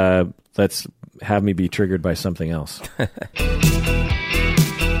 let's have me be triggered by something else.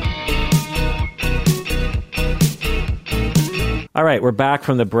 All right, we're back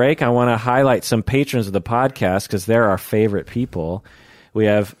from the break. I want to highlight some patrons of the podcast because they're our favorite people. We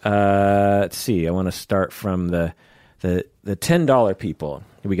have, let's see, I want to start from the $10 people.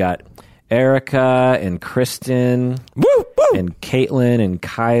 We got Erica and Kristen Woo, woo. and Caitlin and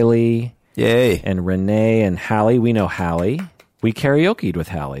Kylie Yay. and Renee and Hallie. We know Hallie. We karaoke'd with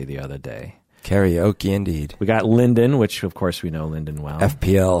Hallie the other day. Karaoke, indeed. We got Lyndon, which of course we know Lyndon well.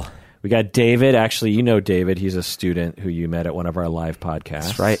 FPL. We got David. Actually, you know David. He's a student who you met at one of our live podcasts.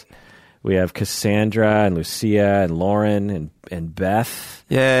 That's right. We have Cassandra and Lucia and Lauren and Beth.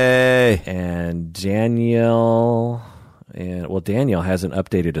 Yay. And Daniel. And well, Daniel hasn't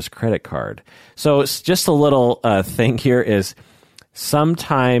updated his credit card. So it's just a little thing here is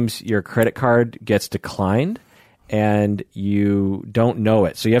sometimes your credit card gets declined and you don't know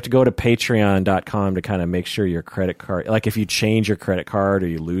it. So you have to go to patreon.com to kind of make sure your credit card, like if you change your credit card or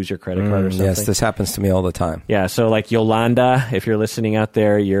you lose your credit card or something. Yes, this happens to me all the time. Yeah, so like Yolanda, if you're listening out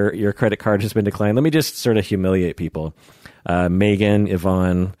there, your credit card has been declined. Let me just sort of humiliate people. Megan,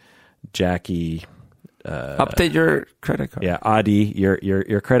 Yvonne, Jackie. Update your credit card. Yeah, Adi,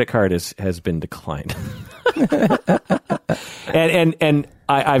 your credit card has been declined. and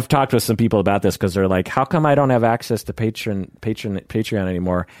I've talked with some people about this because they're like, how come I don't have access to Patreon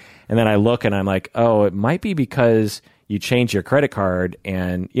anymore? And then I look and I'm like, oh, it might be because you change your credit card,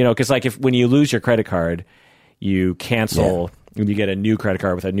 and because like when you lose your credit card, you cancel and you get a new credit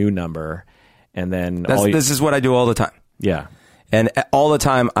card with a new number, and then this is what I do all the time. Yeah. And all the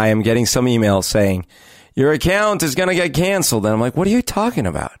time I am getting some emails saying, your account is going to get canceled. And I'm like, what are you talking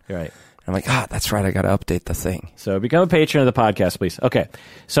about? Right. I'm like, that's right. I got to update the thing. So become a patron of the podcast, please. Okay.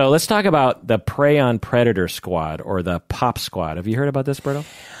 So let's talk about the Prey on Predator Squad, or the POP Squad. Have you heard about this, Berto?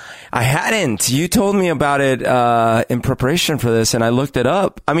 I hadn't. You told me about it in preparation for this, and I looked it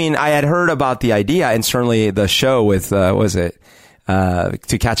up. I mean, I had heard about the idea, and certainly the show with, To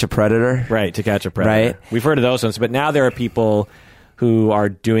Catch a Predator? Right, To Catch a Predator. Right. We've heard of those ones, but now there are people who are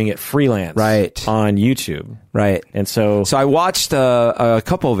doing it freelance on YouTube. Right. And so I watched a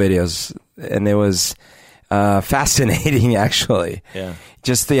couple of videos, and it was fascinating, actually. Yeah.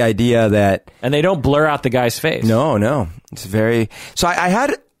 Just the idea that... And they don't blur out the guy's face. No. It's very... So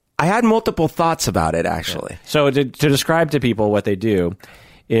I had multiple thoughts about it, actually. Yeah. So to describe to people what they do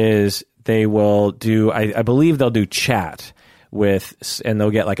is they will do... I believe they'll do chat with... And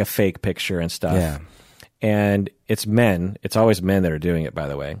they'll get like a fake picture and stuff. Yeah. And it's men. It's always men that are doing it, by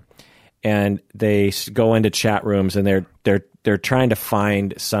the way. And they go into chat rooms, and they're trying to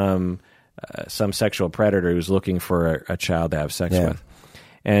find some sexual predator who's looking for a child to have sex with.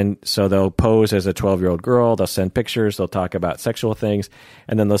 And so they'll pose as a 12-year-old girl. They'll send pictures. They'll talk about sexual things,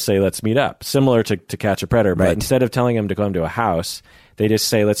 and then they'll say, "Let's meet up." Similar to Catch a Predator, but instead of telling them to come to a house, they just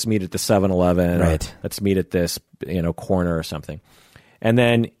say, "Let's meet at the 7-Eleven." Right. Let's meet at this corner or something. And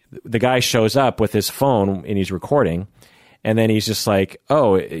then the guy shows up with his phone and he's recording, and then he's just like,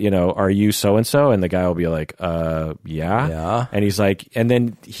 "Oh, are you so and so?" And the guy will be like, yeah." Yeah. And he's like, and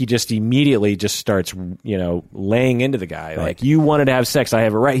then he just immediately just starts, laying into the guy, like, "You wanted to have sex. I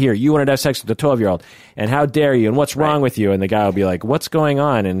have it right here. You wanted to have sex with a 12-year-old, and how dare you? And what's wrong with you?" And the guy will be like, "What's going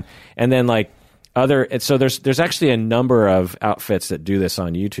on?" And then like so there's actually a number of outfits that do this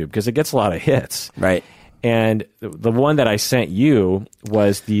on YouTube because it gets a lot of hits. Right. And the one that I sent you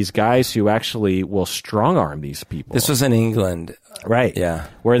was these guys who actually will strong arm these people. This was in England. Right. Yeah.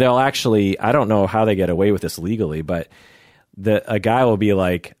 Where they'll actually, I don't know how they get away with this legally, but a guy will be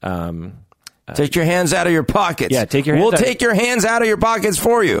like, take your hands out of your pockets. Yeah, take your hands We'll out. take your hands out of your pockets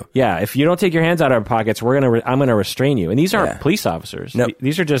for you. Yeah, if you don't take your hands out of our pockets, I'm going to restrain you. And these aren't police officers. Nope.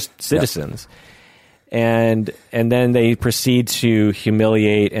 These are just citizens. Nope. And then they proceed to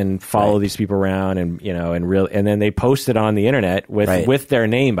humiliate and follow these people around, and and then they post it on the internet with their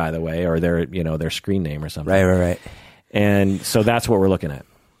name, by the way, or their screen name or something. Right. And so that's what we're looking at.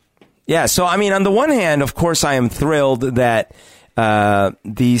 Yeah. So I mean, on the one hand, of course, I am thrilled that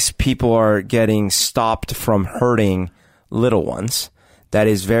these people are getting stopped from hurting little ones. That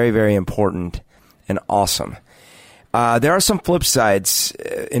is very, very important and awesome. There are some flip sides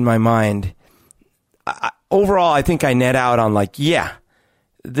in my mind. Overall, I think I net out on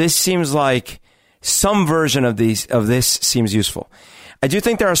this seems like some version of this seems useful. I do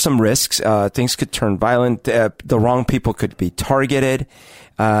think there are some risks. Things could turn violent. The wrong people could be targeted.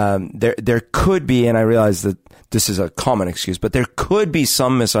 There could be, and I realize that this is a common excuse, but there could be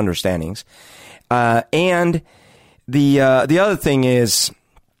some misunderstandings. And the other thing is,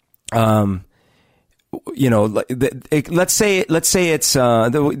 let's say it's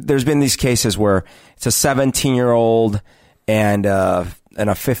there's been these cases where it's a 17-year-old and a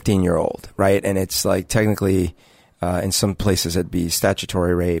 15-year-old, right? And it's like technically in some places it'd be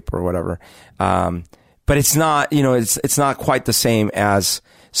statutory rape or whatever, but it's not it's not quite the same as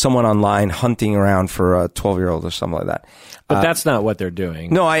someone online hunting around for a 12-year-old or something like that. But that's not what they're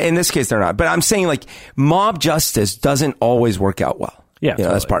doing. No, in this case, they're not. But I'm saying, like, mob justice doesn't always work out well. Yeah,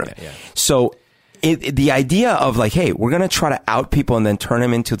 totally. That's part of it. Yeah. So the idea of, like, hey, we're going to try to out people and then turn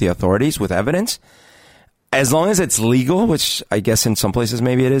them into the authorities with evidence, as long as it's legal, which I guess in some places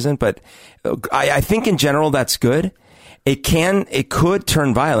maybe it isn't, but I think in general that's good. It could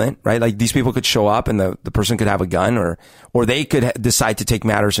turn violent, right? Like, these people could show up and the person could have a gun, or they could decide to take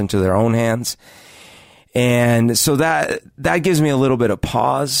matters into their own hands. And so that gives me a little bit of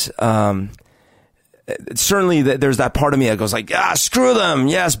pause. Certainly there's that part of me that goes like, screw them.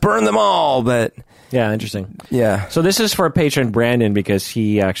 Yes, burn them all. But yeah, interesting. Yeah. So this is for patron Brandon, because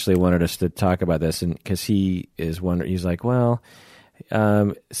he actually wanted us to talk about this, and because he is wondering, he's like, well,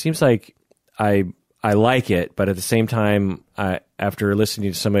 it seems like I like it, but at the same time, after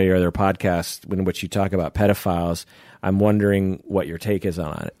listening to some of your other podcasts in which you talk about pedophiles, I'm wondering what your take is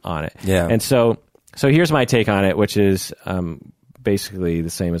on it. Yeah. And so here's my take on it, which is basically the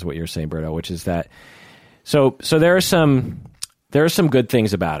same as what you're saying, Berto, which is that so there are some good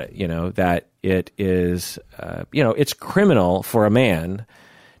things about it, that it is it's criminal for a man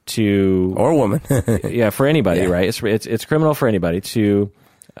to, or a woman, yeah, for anybody, right? It's criminal for anybody to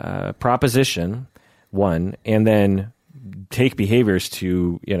proposition one and then take behaviors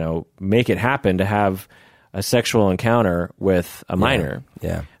to make it happen, to have a sexual encounter with a minor.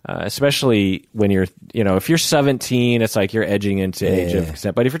 Yeah. Especially when you're, if you're 17, it's like you're edging into age of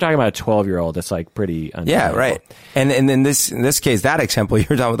consent. But if you're talking about a 12-year-old, it's like pretty untenable. Yeah, right. And in this case, that example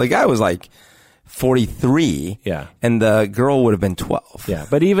you're talking about, the guy was like 43. Yeah. And the girl would have been 12. Yeah.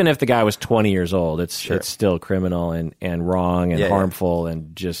 But even if the guy was 20 years old, it's still criminal and wrong and harmful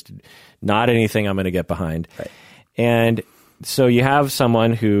and just not anything I'm going to get behind. Right. And so you have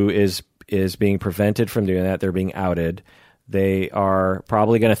someone who is being prevented from doing that. They're being outed. They are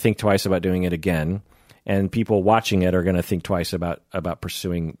probably going to think twice about doing it again. And people watching it are going to think twice about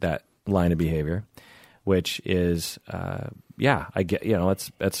pursuing that line of behavior, which is, I get,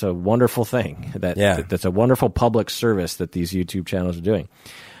 that's a wonderful thing. That's a wonderful public service that these YouTube channels are doing.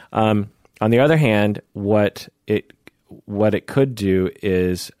 On the other hand, what it could do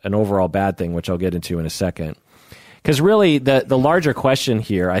is an overall bad thing, which I'll get into in a second. Because really, the larger question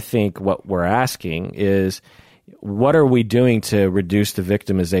here, I think what we're asking is, what are we doing to reduce the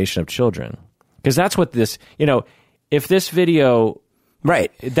victimization of children? Because that's what this, if this video,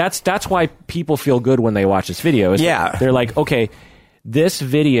 right? That's why people feel good when they watch this video. They're like, okay, this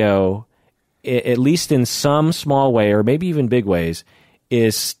video, at least in some small way, or maybe even big ways,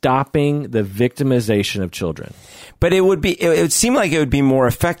 is stopping the victimization of children. But it would seem like it would be more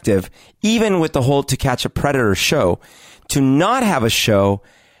effective, even with the whole To Catch a Predator show, to not have a show,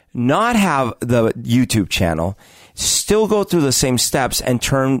 not have the YouTube channel, still go through the same steps and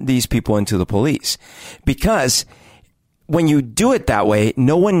turn these people into the police. Because when you do it that way,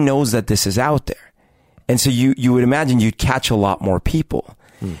 no one knows that this is out there. And so you would imagine you'd catch a lot more people.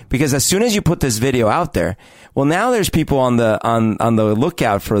 Because as soon as you put this video out there, well, now there's people on the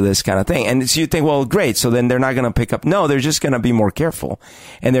lookout for this kind of thing. And so you think, well, great. So then they're not going to pick up. No, they're just going to be more careful,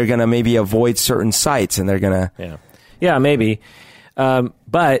 and they're going to maybe avoid certain sites, and they're going to. Yeah, maybe.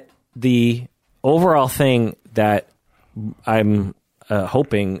 But the overall thing that I'm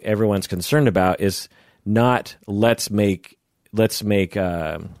hoping everyone's concerned about is not let's make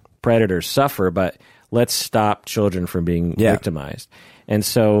predators suffer, but let's stop children from being victimized. And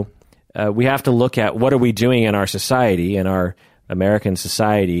so we have to look at what are we doing in our society, in our American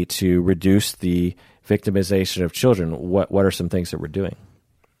society, to reduce the victimization of children. What are some things that we're doing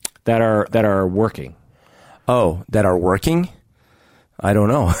that are working? Oh, that are working? I don't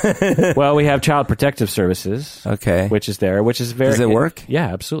know. Well, we have Child Protective Services, which is very. Does it work? Yeah,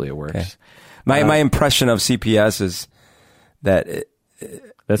 absolutely, it works. Okay. My impression of CPS is that.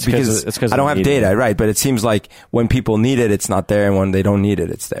 That's because I don't have data, right? But it seems like when people need it, it's not there, and when they don't need it,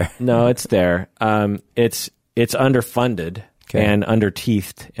 it's there. No, it's there. It's underfunded and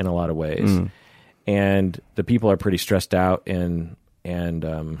underteethed in a lot of ways, and the people are pretty stressed out and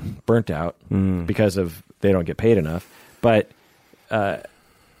burnt out because of they don't get paid enough. But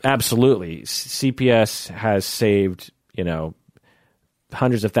absolutely, CPS has saved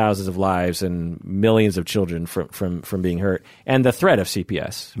hundreds of thousands of lives and millions of children from being hurt, and the threat of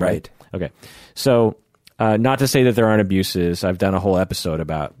CPS. Right. Okay. So, not to say that there aren't abuses. I've done a whole episode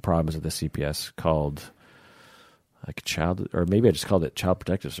about problems with the CPS called maybe I just called it Child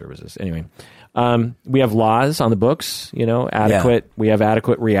Protective Services. Anyway, we have laws on the books. We have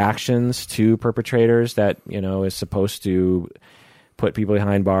adequate reactions to perpetrators that is supposed to put people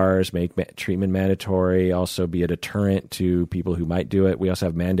behind bars, make treatment mandatory, also be a deterrent to people who might do it. We also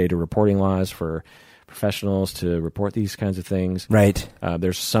have mandated reporting laws for professionals to report these kinds of things. Right.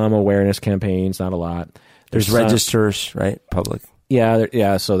 There's some awareness campaigns, not a lot. There's registers, right? Public.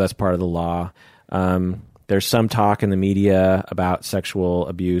 Yeah. So that's part of the law. There's some talk in the media about sexual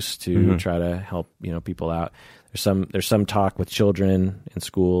abuse to try to help people out. There's some talk with children in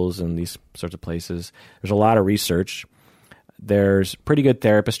schools and these sorts of places. There's a lot of research. There's pretty good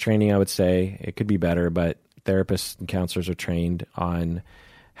therapist training, I would say. It could be better, but therapists and counselors are trained on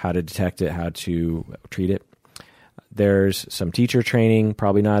how to detect it, how to treat it. There's some teacher training,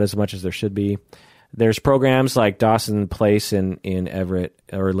 probably not as much as there should be. There's programs like Dawson Place in Everett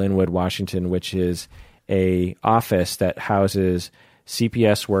or Linwood, Washington, which is a office that houses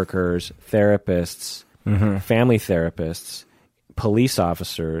CPS workers, therapists, family therapists, police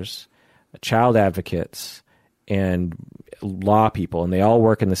officers, child advocates, and law people, and they all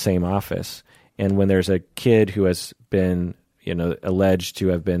work in the same office. And when there's a kid who has been, alleged to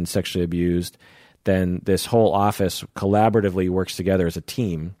have been sexually abused, then this whole office collaboratively works together as a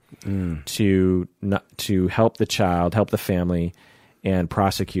team to help the child, help the family, and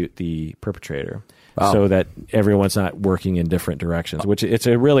prosecute the perpetrator. Wow. So that everyone's not working in different directions, which it's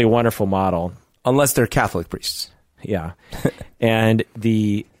a really wonderful model. Unless they're Catholic priests. Yeah. And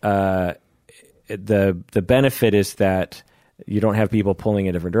the benefit is that you don't have people pulling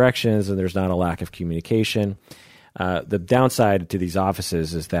in different directions, and there's not a lack of communication. The downside to these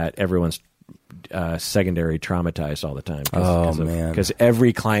offices is that everyone's secondary traumatized all the time. Because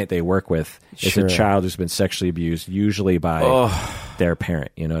every client they work with is a child who's been sexually abused, usually by their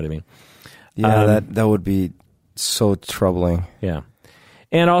parent. You know what I mean? Yeah, that would be so troubling. Yeah.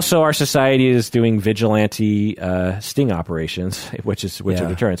 And also, our society is doing vigilante sting operations, which are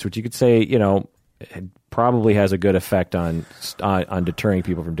deterrents, which you could say, probably has a good effect on deterring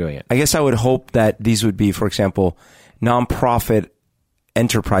people from doing it. I guess I would hope that these would be, for example, nonprofit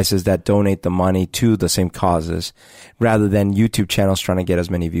enterprises that donate the money to the same causes, rather than YouTube channels trying to get as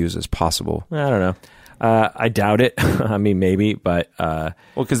many views as possible. I don't know. I doubt it. I mean, maybe, but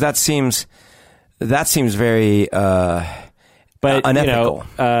because that seems very. But unethical.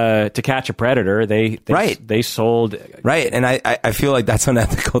 To Catch a Predator, they sold and I feel like that's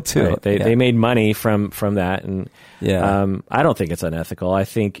unethical too. Right. They made money from that, and I don't think it's unethical. I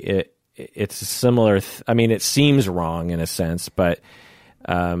think it's a similar. I mean, it seems wrong in a sense, but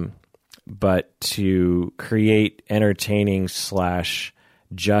to create entertaining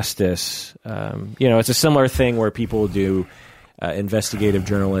 / justice, it's a similar thing where people do investigative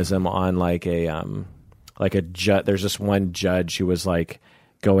journalism on there's this one judge who was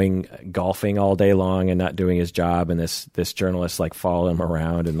going golfing all day long and not doing his job, and this journalist followed him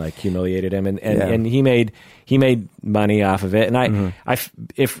around and humiliated him, and he made money off of it. And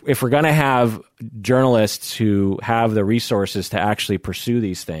if we're gonna have journalists who have the resources to actually pursue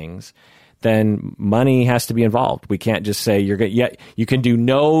these things, then money has to be involved. We can't just say you can do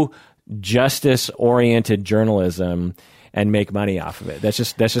no justice-oriented journalism and make money off of it. That's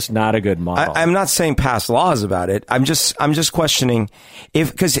just not a good model. I'm not saying pass laws about it. I'm just questioning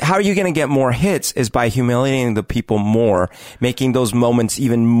because how are you going to get more hits is by humiliating the people more, making those moments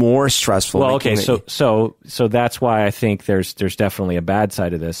even more stressful. Well, okay, so that's why I think there's definitely a bad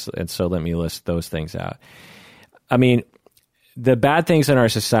side of this, and so let me list those things out. I mean, the bad things in our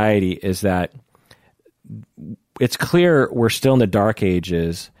society is that it's clear we're still in the dark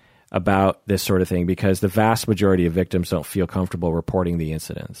ages about this sort of thing, because the vast majority of victims don't feel comfortable reporting the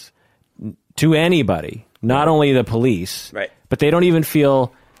incidents to anybody, not only the police, but they don't even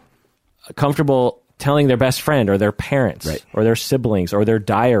feel comfortable telling their best friend or their parents or their siblings or their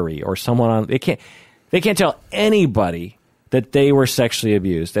diary or someone on. They can't tell anybody that they were sexually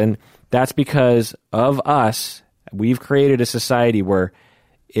abused, and that's because of us. We've created a society where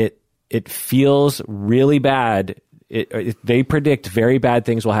it feels really bad. They predict very bad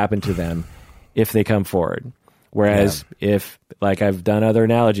things will happen to them if they come forward. Whereas if, like I've done other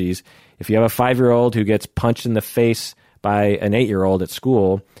analogies, if you have a 5-year-old who gets punched in the face by an 8-year-old at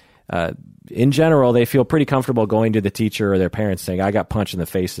school, in general, they feel pretty comfortable going to the teacher or their parents saying, I got punched in the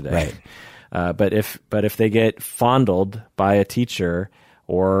face today. Right. But if they get fondled by a teacher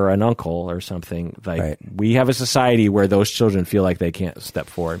or an uncle or something, we have a society where those children feel like they can't step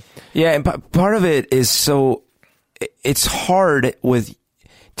forward. Yeah, and part of it is it's hard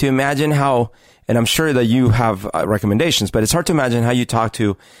to imagine how, and I'm sure that you have recommendations, but it's hard to imagine how you talk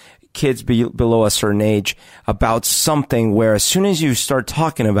to kids below a certain age about something where as soon as you start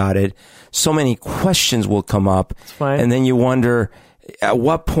talking about it, so many questions will come up. It's fine. And then you wonder, at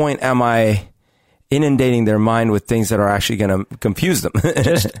what point am I inundating their mind with things that are actually going to confuse them.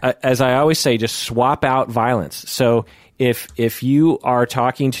 Just as I always say, just swap out violence. So if you are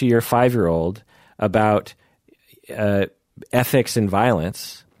talking to your 5-year-old about ethics and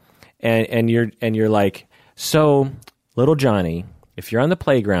violence, and you're like, so little Johnny, if you're on the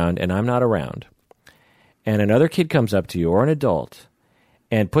playground and I'm not around, and another kid comes up to you or an adult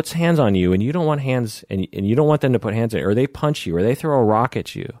and puts hands on you, and you don't want hands, and you don't want them to put hands on you, or they punch you, or they throw a rock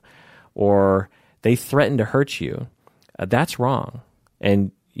at you, or they threaten to hurt you, that's wrong.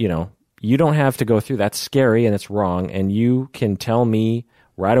 And, you don't have to go through. That's scary and it's wrong. And you can tell me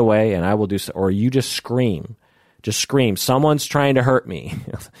right away and I will do so. Or you just scream. Just scream. Someone's trying to hurt me.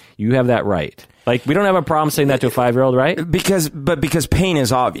 You have that right. Like, we don't have a problem saying that to a 5-year-old, right? Because pain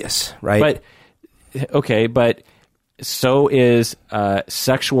is obvious, right? But so is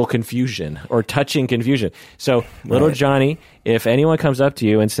sexual confusion or touching confusion. So little Johnny, if anyone comes up to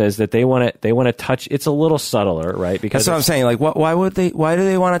you and says that they want to touch, it's a little subtler, right? Because that's what I'm saying. Like, why do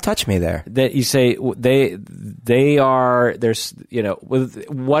they want to touch me there? That you say they are, there's,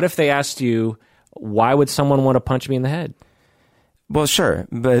 what if they asked you, why would someone want to punch me in the head? Well, sure,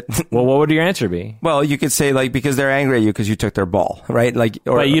 but well, what would your answer be? Well, you could say like because they're angry at you because you took their ball, right? Like,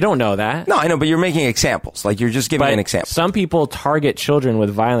 but you don't know that. No, I know, but you're making examples. Like you're just giving an example. Some people target children with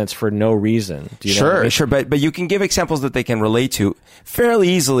violence for no reason. Do you know what I mean? Sure, but you can give examples that they can relate to fairly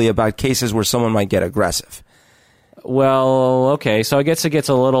easily about cases where someone might get aggressive. Well, okay, so I guess it gets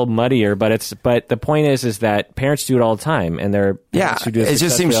a little muddier, but the point is that parents do it all the time, and they're parents who do it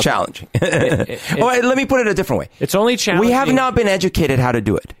just seems challenging. Let me put it a different way. It's only challenging. We have not been educated how to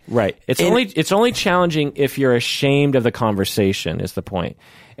do it. Right. It's only challenging if you're ashamed of the conversation. Is the point.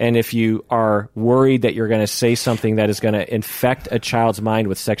 And if you are worried that you're going to say something that is going to infect a child's mind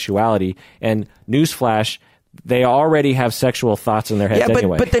with sexuality, and newsflash, they already have sexual thoughts in their heads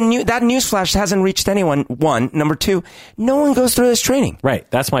anyway. But that newsflash hasn't reached anyone. One, number two, no one goes through this training. Right,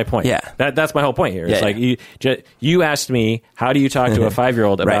 that's my point. Yeah, that's my whole point here. It's like you asked me, how do you talk to a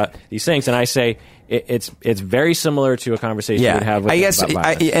 5-year-old about these things, and I say it's very similar to a conversation you would have with. I guess,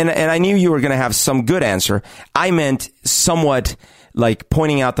 and I knew you were going to have some good answer. I meant somewhat like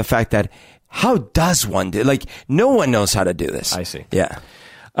pointing out the fact that how does one do? Like no one knows how to do this. I see. Yeah.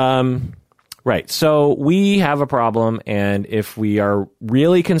 Right. So we have a problem, and if we are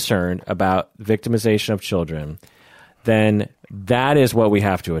really concerned about victimization of children, then that is what we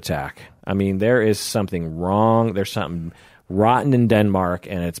have to attack. I mean, there is something wrong. There's something rotten in Denmark,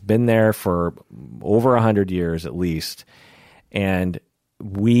 and it's been there for over 100 years at least. And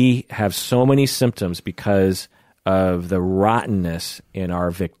we have so many symptoms because of the rottenness in our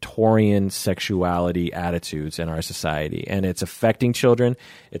Victorian sexuality attitudes in our society. And it's affecting children.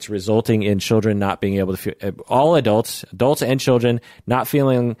 It's resulting in children not being able to feel, all adults and children, not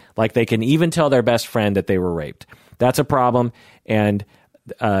feeling like they can even tell their best friend that they were raped. That's a problem. And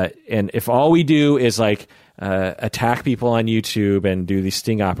if all we do is like attack people on YouTube and do these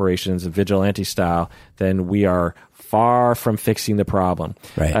sting operations of vigilante style, then we are far from fixing the problem.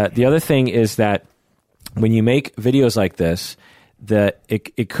 Right. The other thing is that when you make videos like this, that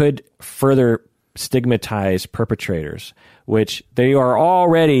it could further stigmatize perpetrators, which they are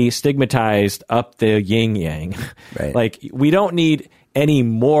already stigmatized up the yin yang. Right. Like we don't need any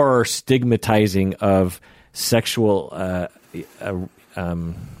more stigmatizing of sexual of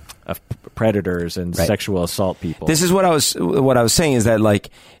predators and sexual assault people. This is what I was saying is that like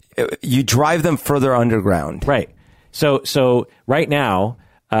you drive them further underground. Right. So right now.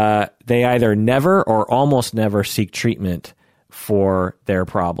 They either never or almost never seek treatment for their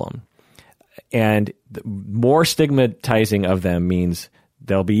problem. And more stigmatizing of them means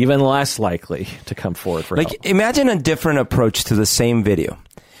they'll be even less likely to come forward for help. Imagine a different approach to the same video.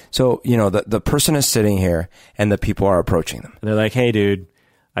 So, the person is sitting here and the people are approaching them. And they're like, hey, dude,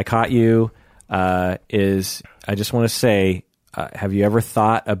 I caught you. I just want to say, have you ever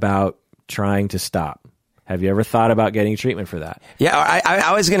thought about trying to stop? Have you ever thought about getting treatment for that? Yeah,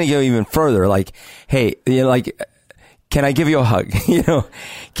 I was going to go even further. Like, hey, can I give you a hug?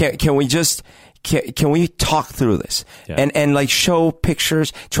 Can we just can we talk through this and like show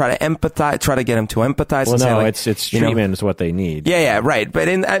pictures, try to empathize, try to get them to empathize. Well, and say, like, it's treatment is what they need. Yeah, right. But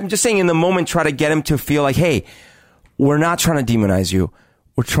I'm just saying, in the moment, try to get them to feel like, hey, we're not trying to demonize you,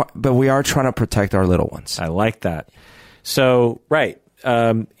 but we are trying to protect our little ones. I like that. So, right,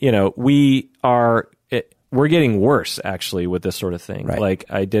 we're getting worse, actually, with this sort of thing. Right. Like,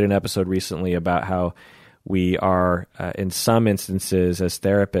 I did an episode recently about how we are, in some instances, as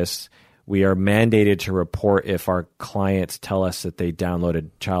therapists, we are mandated to report if our clients tell us that they downloaded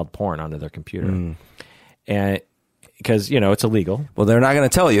child porn onto their computer. And because it's illegal. Well, they're not going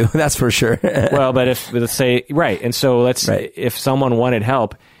to tell you, that's for sure. Well, but let's say, right. And so if someone wanted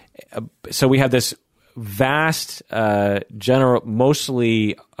help, so we have this vast,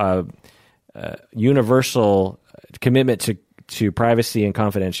 mostly universal commitment to privacy and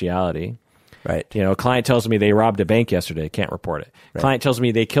confidentiality. Right. A client tells me they robbed a bank yesterday, can't report it. Right. Client tells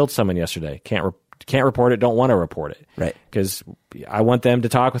me they killed someone yesterday, can't report it, don't want to report it. Right. Because I want them to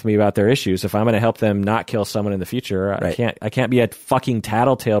talk with me about their issues. If I'm going to help them not kill someone in the future, right. I can't be a fucking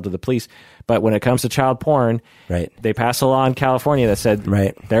tattletale to the police. But when it comes to child porn, right. they passed a law in California that said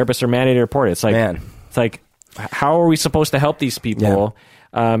therapists are mandated to report it. It's like, how are we supposed to help these people?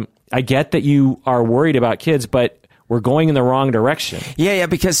 Yeah. I get that you are worried about kids, but we're going in the wrong direction. Yeah,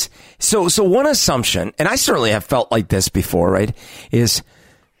 because so one assumption, and I certainly have felt like this before, right, is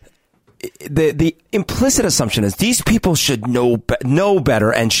the implicit assumption is these people should know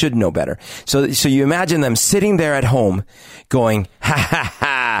better and should know better. So you imagine them sitting there at home going, ha ha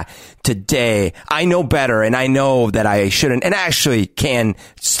ha, today I know better and I know that I shouldn't and actually can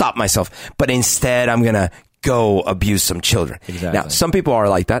stop myself, but instead I'm going to go abuse some children. Exactly. Now, some people are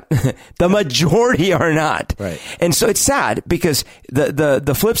like that. The majority are not. Right. And so it's sad because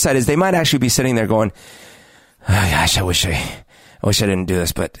the flip side is they might actually be sitting there going, oh, gosh, I wish I didn't do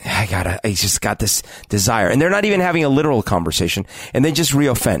this, but I just got this desire. And they're not even having a literal conversation, and they just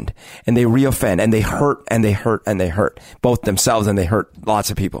reoffend and they reoffend and they hurt and they hurt and they hurt both themselves and they hurt lots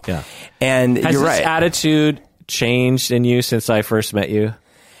of people. Yeah. And you're right. Has this attitude changed in you since I first met you?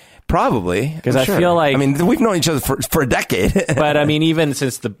 Probably. Because I feel like... I mean, we've known each other for a decade. But I mean, even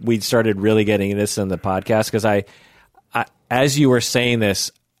since we started really getting this in the podcast, because I, as you were saying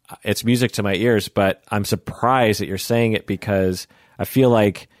this, it's music to my ears, but I'm surprised that you're saying it because I feel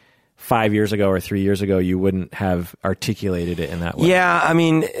like 5 years ago or 3 years ago, you wouldn't have articulated it in that way. Yeah, I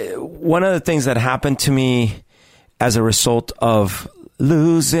mean, one of the things that happened to me as a result of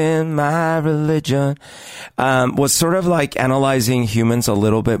losing my religion was sort of like analyzing humans a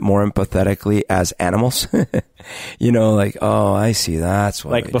little bit more empathetically as animals. Like, oh, I see. That's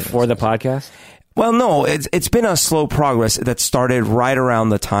what. Like before the podcast? Well, no, it's been a slow progress that started right around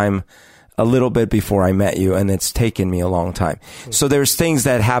the time a little bit before I met you, and it's taken me a long time. So there's things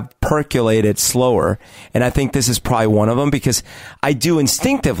that have percolated slower, and I think this is probably one of them because I do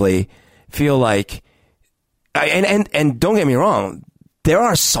instinctively feel like, and don't get me wrong, there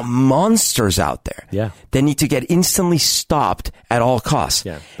are some monsters out there that need to get instantly stopped at all costs.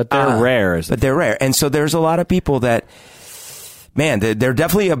 Yeah, but they're rare. But they're rare. And so there's a lot of people that, man, they're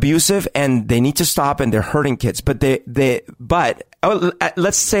definitely abusive and they need to stop and they're hurting kids. But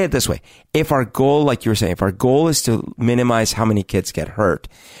let's say it this way. If our goal, like you were saying, if our goal is to minimize how many kids get hurt,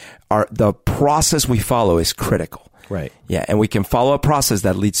 the process we follow is critical. Right. Yeah. And we can follow a process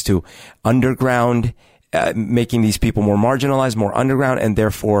that leads to underground making these people more marginalized, more underground, and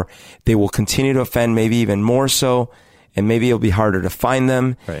therefore they will continue to offend, maybe even more so, and maybe it'll be harder to find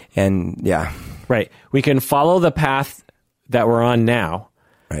them. Right. And yeah. Right. We can follow the path that we're on now,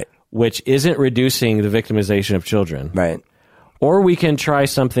 right, which isn't reducing the victimization of children. Right. Or we can try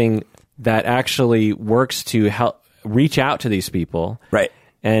something that actually works to help reach out to these people. Right.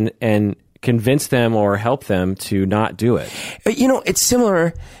 And convince them or help them to not do it. It's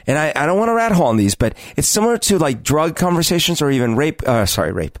similar, and I don't want to rat hole on these, but it's similar to like drug conversations or even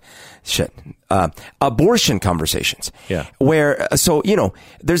abortion conversations. Yeah. Where,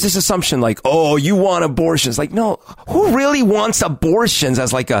 there's this assumption like, oh, you want abortions. Like, no, who really wants abortions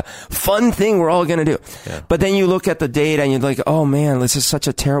as like a fun thing we're all going to do? Yeah. But then you look at the data and you're like, oh man, this is such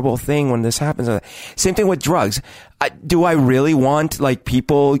a terrible thing when this happens. Same thing with drugs. Do I really want like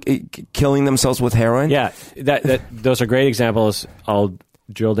people killing themselves with heroin? Yeah. Those are great examples. I'll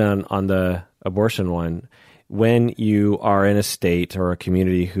drill down on the abortion one. When you are in a state or a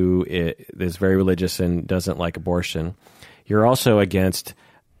community who is very religious and doesn't like abortion, you're also against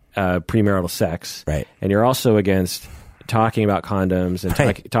premarital sex. Right. And you're also against talking about condoms and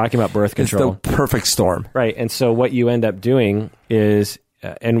talking about birth control. It's the perfect storm. Right. And so what you end up doing is,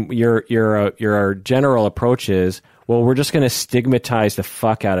 and your general approach is, well, we're just going to stigmatize the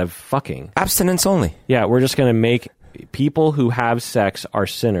fuck out of fucking. Abstinence only. Yeah. We're just going to make people who have sex are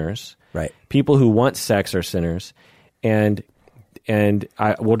sinners. Right. People who want sex are sinners, and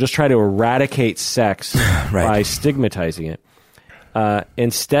we'll just try to eradicate sex by stigmatizing it,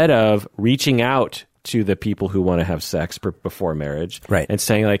 instead of reaching out to the people who want to have sex before marriage, and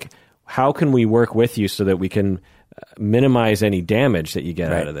saying like, how can we work with you so that we can minimize any damage that you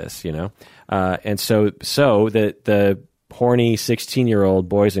get out of this, and so the horny 16-year-old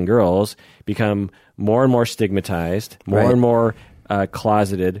boys and girls become more and more stigmatized, more and more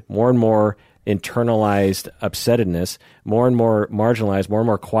closeted, more and more internalized upsettedness, more and more marginalized, more and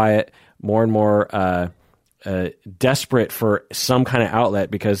more quiet, more and more desperate for some kind of outlet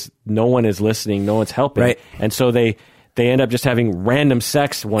because no one is listening, no one's helping. Right. And so they end up just having random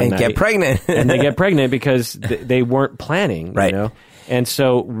sex one night. And get pregnant. And they get pregnant because they weren't planning, right. you know? And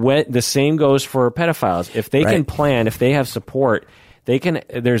so the same goes for pedophiles. If they can plan, if they have support, they can,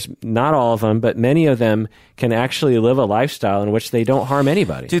 there's not all of them, but many of them can actually live a lifestyle in which they don't harm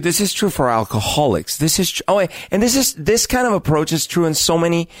anybody. Dude, this is true for alcoholics. This is and this kind of approach is true in so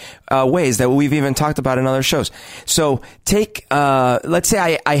many ways that we've even talked about in other shows. So take, let's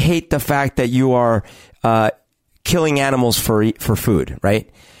say I hate the fact that you are killing animals for food, right?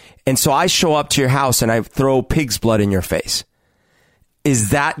 And so I show up to your house and I throw pig's blood in your face.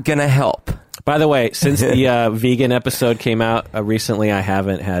 Is that gonna help? By the way, since the vegan episode came out recently, I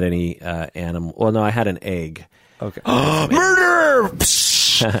haven't had any animal. Well, no, I had an egg. Okay. Murder!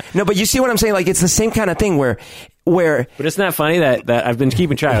 No, but you see what I'm saying? Like, it's the same kind of thing where. But isn't that funny that I've been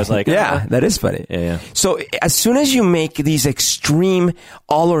keeping track? I was like, yeah, that is funny. Yeah. So as soon as you make these extreme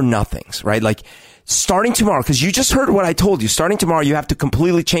all or nothings, right? Like, starting tomorrow, because you just heard what I told you. Starting tomorrow, you have to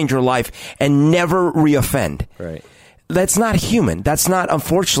completely change your life and never reoffend. Right. That's not human. That's not,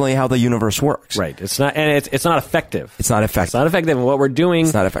 unfortunately, how the universe works. Right. It's not, and it's not effective. It's not effective. It's not effective. And what we're doing,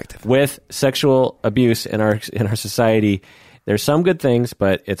 it's not effective with sexual abuse in our society. There's some good things,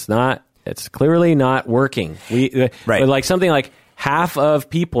 but it's not. It's clearly not working. Right. Like something like half of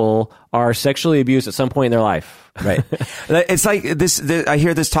people are sexually abused at some point in their life. Right. It's like this. I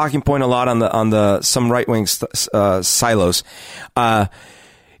hear this talking point a lot on some right wing silos.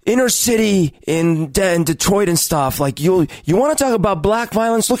 Inner city in Detroit and stuff. Like you want to talk about black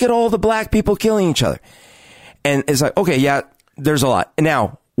violence? Look at all the black people killing each other. And it's like, okay, yeah, there's a lot.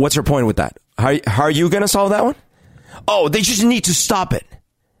 Now, what's your point with that? How are you going to solve that one? Oh, they just need to stop it.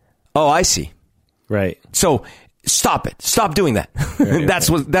 Oh, I see. Right. So stop it. Stop doing that. That's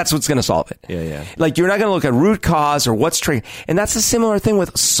what's going to solve it. Yeah. Like, you're not going to look at root cause or what's triggering. And that's a similar thing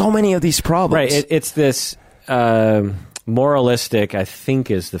with so many of these problems. Right. It's this. Moralistic, I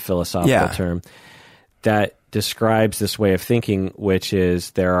think, is the philosophical term that describes this way of thinking, which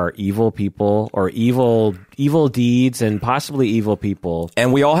is there are evil people or evil deeds and possibly evil people.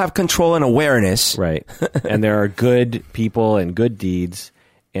 And we all have control and awareness. Right. And there are good people and good deeds,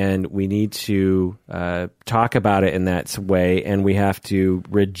 and we need to talk about it in that way, and we have to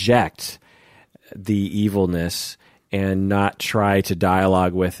reject the evilness and not try to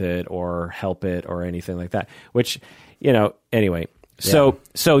dialogue with it or help it or anything like that, which... anyway, so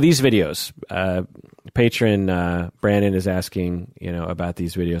these videos, patron Brandon is asking, about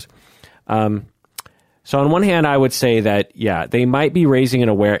these videos. So on one hand, I would say that, they might be raising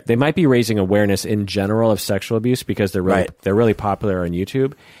awareness in general of sexual abuse because they're really popular on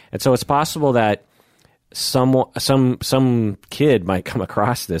YouTube. And so it's possible that some kid might come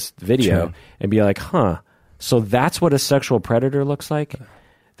across this video and be like, so that's what a sexual predator looks like?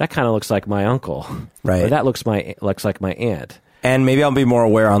 That kind of looks like my uncle, right? Or that looks like my aunt. And maybe I'll be more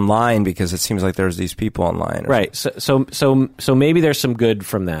aware online because it seems like there's these people online, right? So maybe there's some good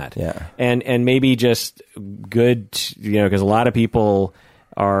from that, and maybe just good, because a lot of people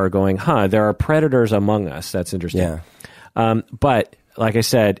are going, there are predators among us. That's interesting, but like I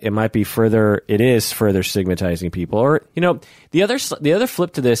said, it is further stigmatizing people, or the other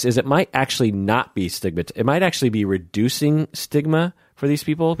flip to this is it might actually not be stigma. It might actually be reducing stigma for these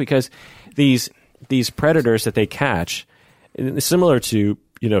people, because these predators that they catch, similar to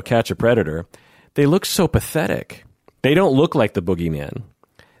Catch a Predator, they look so pathetic. They don't look like the boogeyman.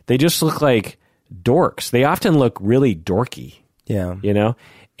 They just look like dorks. They often look really dorky. Yeah.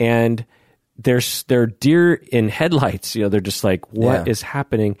 And they're deer in headlights. They're just like, what is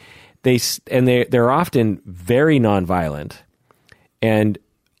happening? They're often very nonviolent, and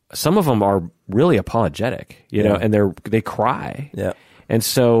some of them are really apologetic. And they cry. Yeah. And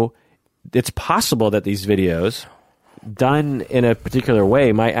so it's possible that these videos done in a particular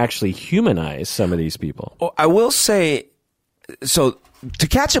way might actually humanize some of these people. Well, I will say, so To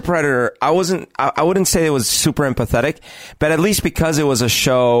Catch a Predator, I wouldn't say it was super empathetic, but at least because it was a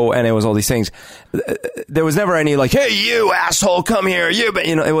show and it was all these things, there was never any like, hey, you asshole, come here,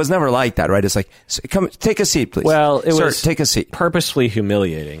 it was never like that, right? It's like, come, take a seat, please. Well, it was take a seat. Purposefully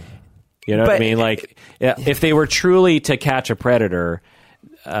humiliating. You know what I mean? Like, if they were truly To Catch a Predator,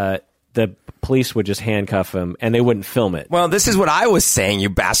 the police would just handcuff him and they wouldn't film it. Well, this is what I was saying, you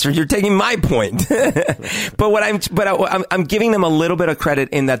bastard. You're taking my point. But I'm giving them a little bit of credit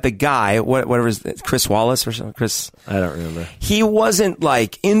in that the guy, whatever is Chris Wallace or something, I don't remember. He wasn't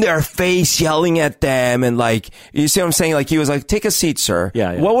like in their face yelling at them and like, you see what I'm saying? Like he was like, take a seat, sir.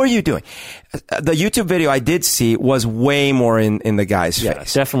 Yeah. What were you doing? The YouTube video I did see was way more in the guy's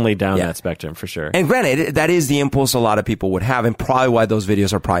face. Definitely down that spectrum for sure. And granted, that is the impulse a lot of people would have and probably why those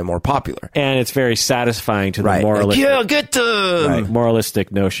videos are probably more popular. And it's very satisfying to the moralistic, get them.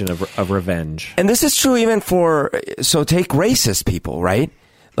 Moralistic notion of revenge. And this is true even so take racist people, right?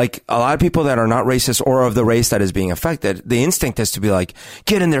 Like a lot of people that are not racist or of the race that is being affected, the instinct is to be like,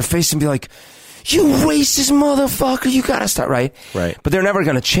 get in their face and be like, you racist motherfucker, you gotta stop, right? Right. But they're never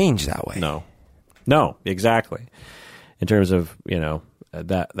gonna change that way. No, exactly. In terms of,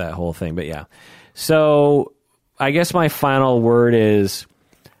 that whole thing. But yeah. So I guess my final word is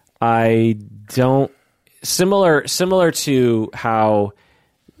similar to how,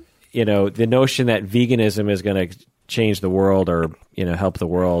 the notion that veganism is going to change the world or, help the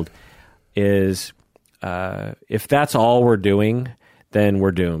world is, if that's all we're doing, then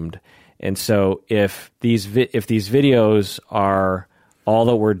we're doomed. And so if these videos are all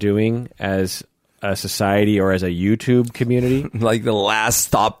that we're doing as a society or as a YouTube community, like the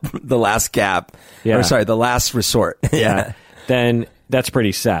last gap, the last resort, then that's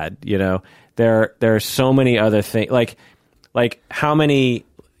pretty sad. There are so many other things, like how many.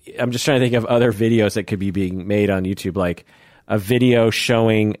 I'm just trying to think of other videos that could be being made on YouTube, like a video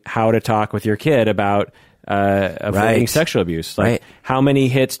showing how to talk with your kid about avoiding sexual abuse. Like how many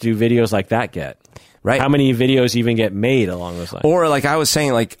hits do videos like that get? Right. How many videos even get made along those lines? Or like I was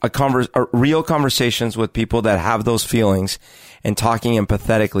saying, like real conversations with people that have those feelings and talking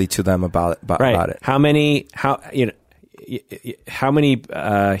empathetically to them about it. How many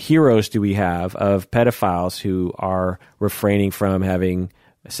heroes do we have of pedophiles who are refraining from having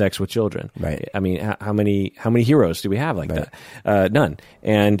sex with children? Right. I mean, how many heroes do we have like that? None.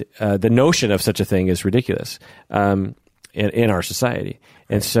 And the notion of such a thing is ridiculous in our society.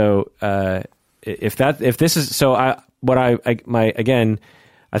 And so I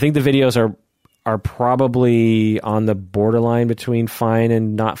think the videos are probably on the borderline between fine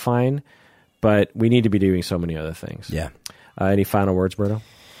and not fine, but we need to be doing so many other things. Yeah. Any final words, Berto?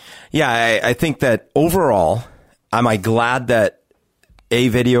 Yeah, I think that overall, am I glad that a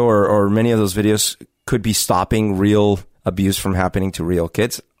video or many of those videos could be stopping real abuse from happening to real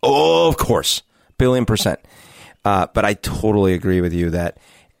kids? Oh, of course, 1,000,000,000%. But I totally agree with you that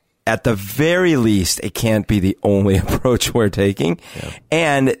at the very least, it can't be the only approach we're taking. Yeah.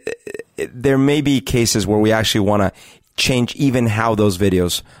 And there may be cases where we actually want to change even how those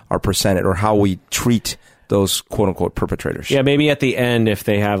videos are presented or how we treat those quote unquote perpetrators. Yeah, maybe at the end, if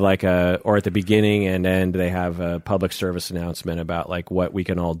they have or at the beginning and end, they have a public service announcement about like what we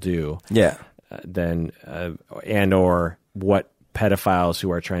can all do. Yeah. Then, or what pedophiles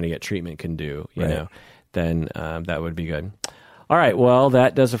who are trying to get treatment can do, then that would be good. All right, well,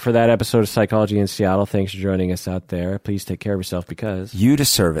 that does it for that episode of Psychology in Seattle. Thanks for joining us out there. Please take care of yourself because you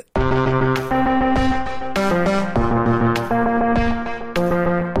deserve it.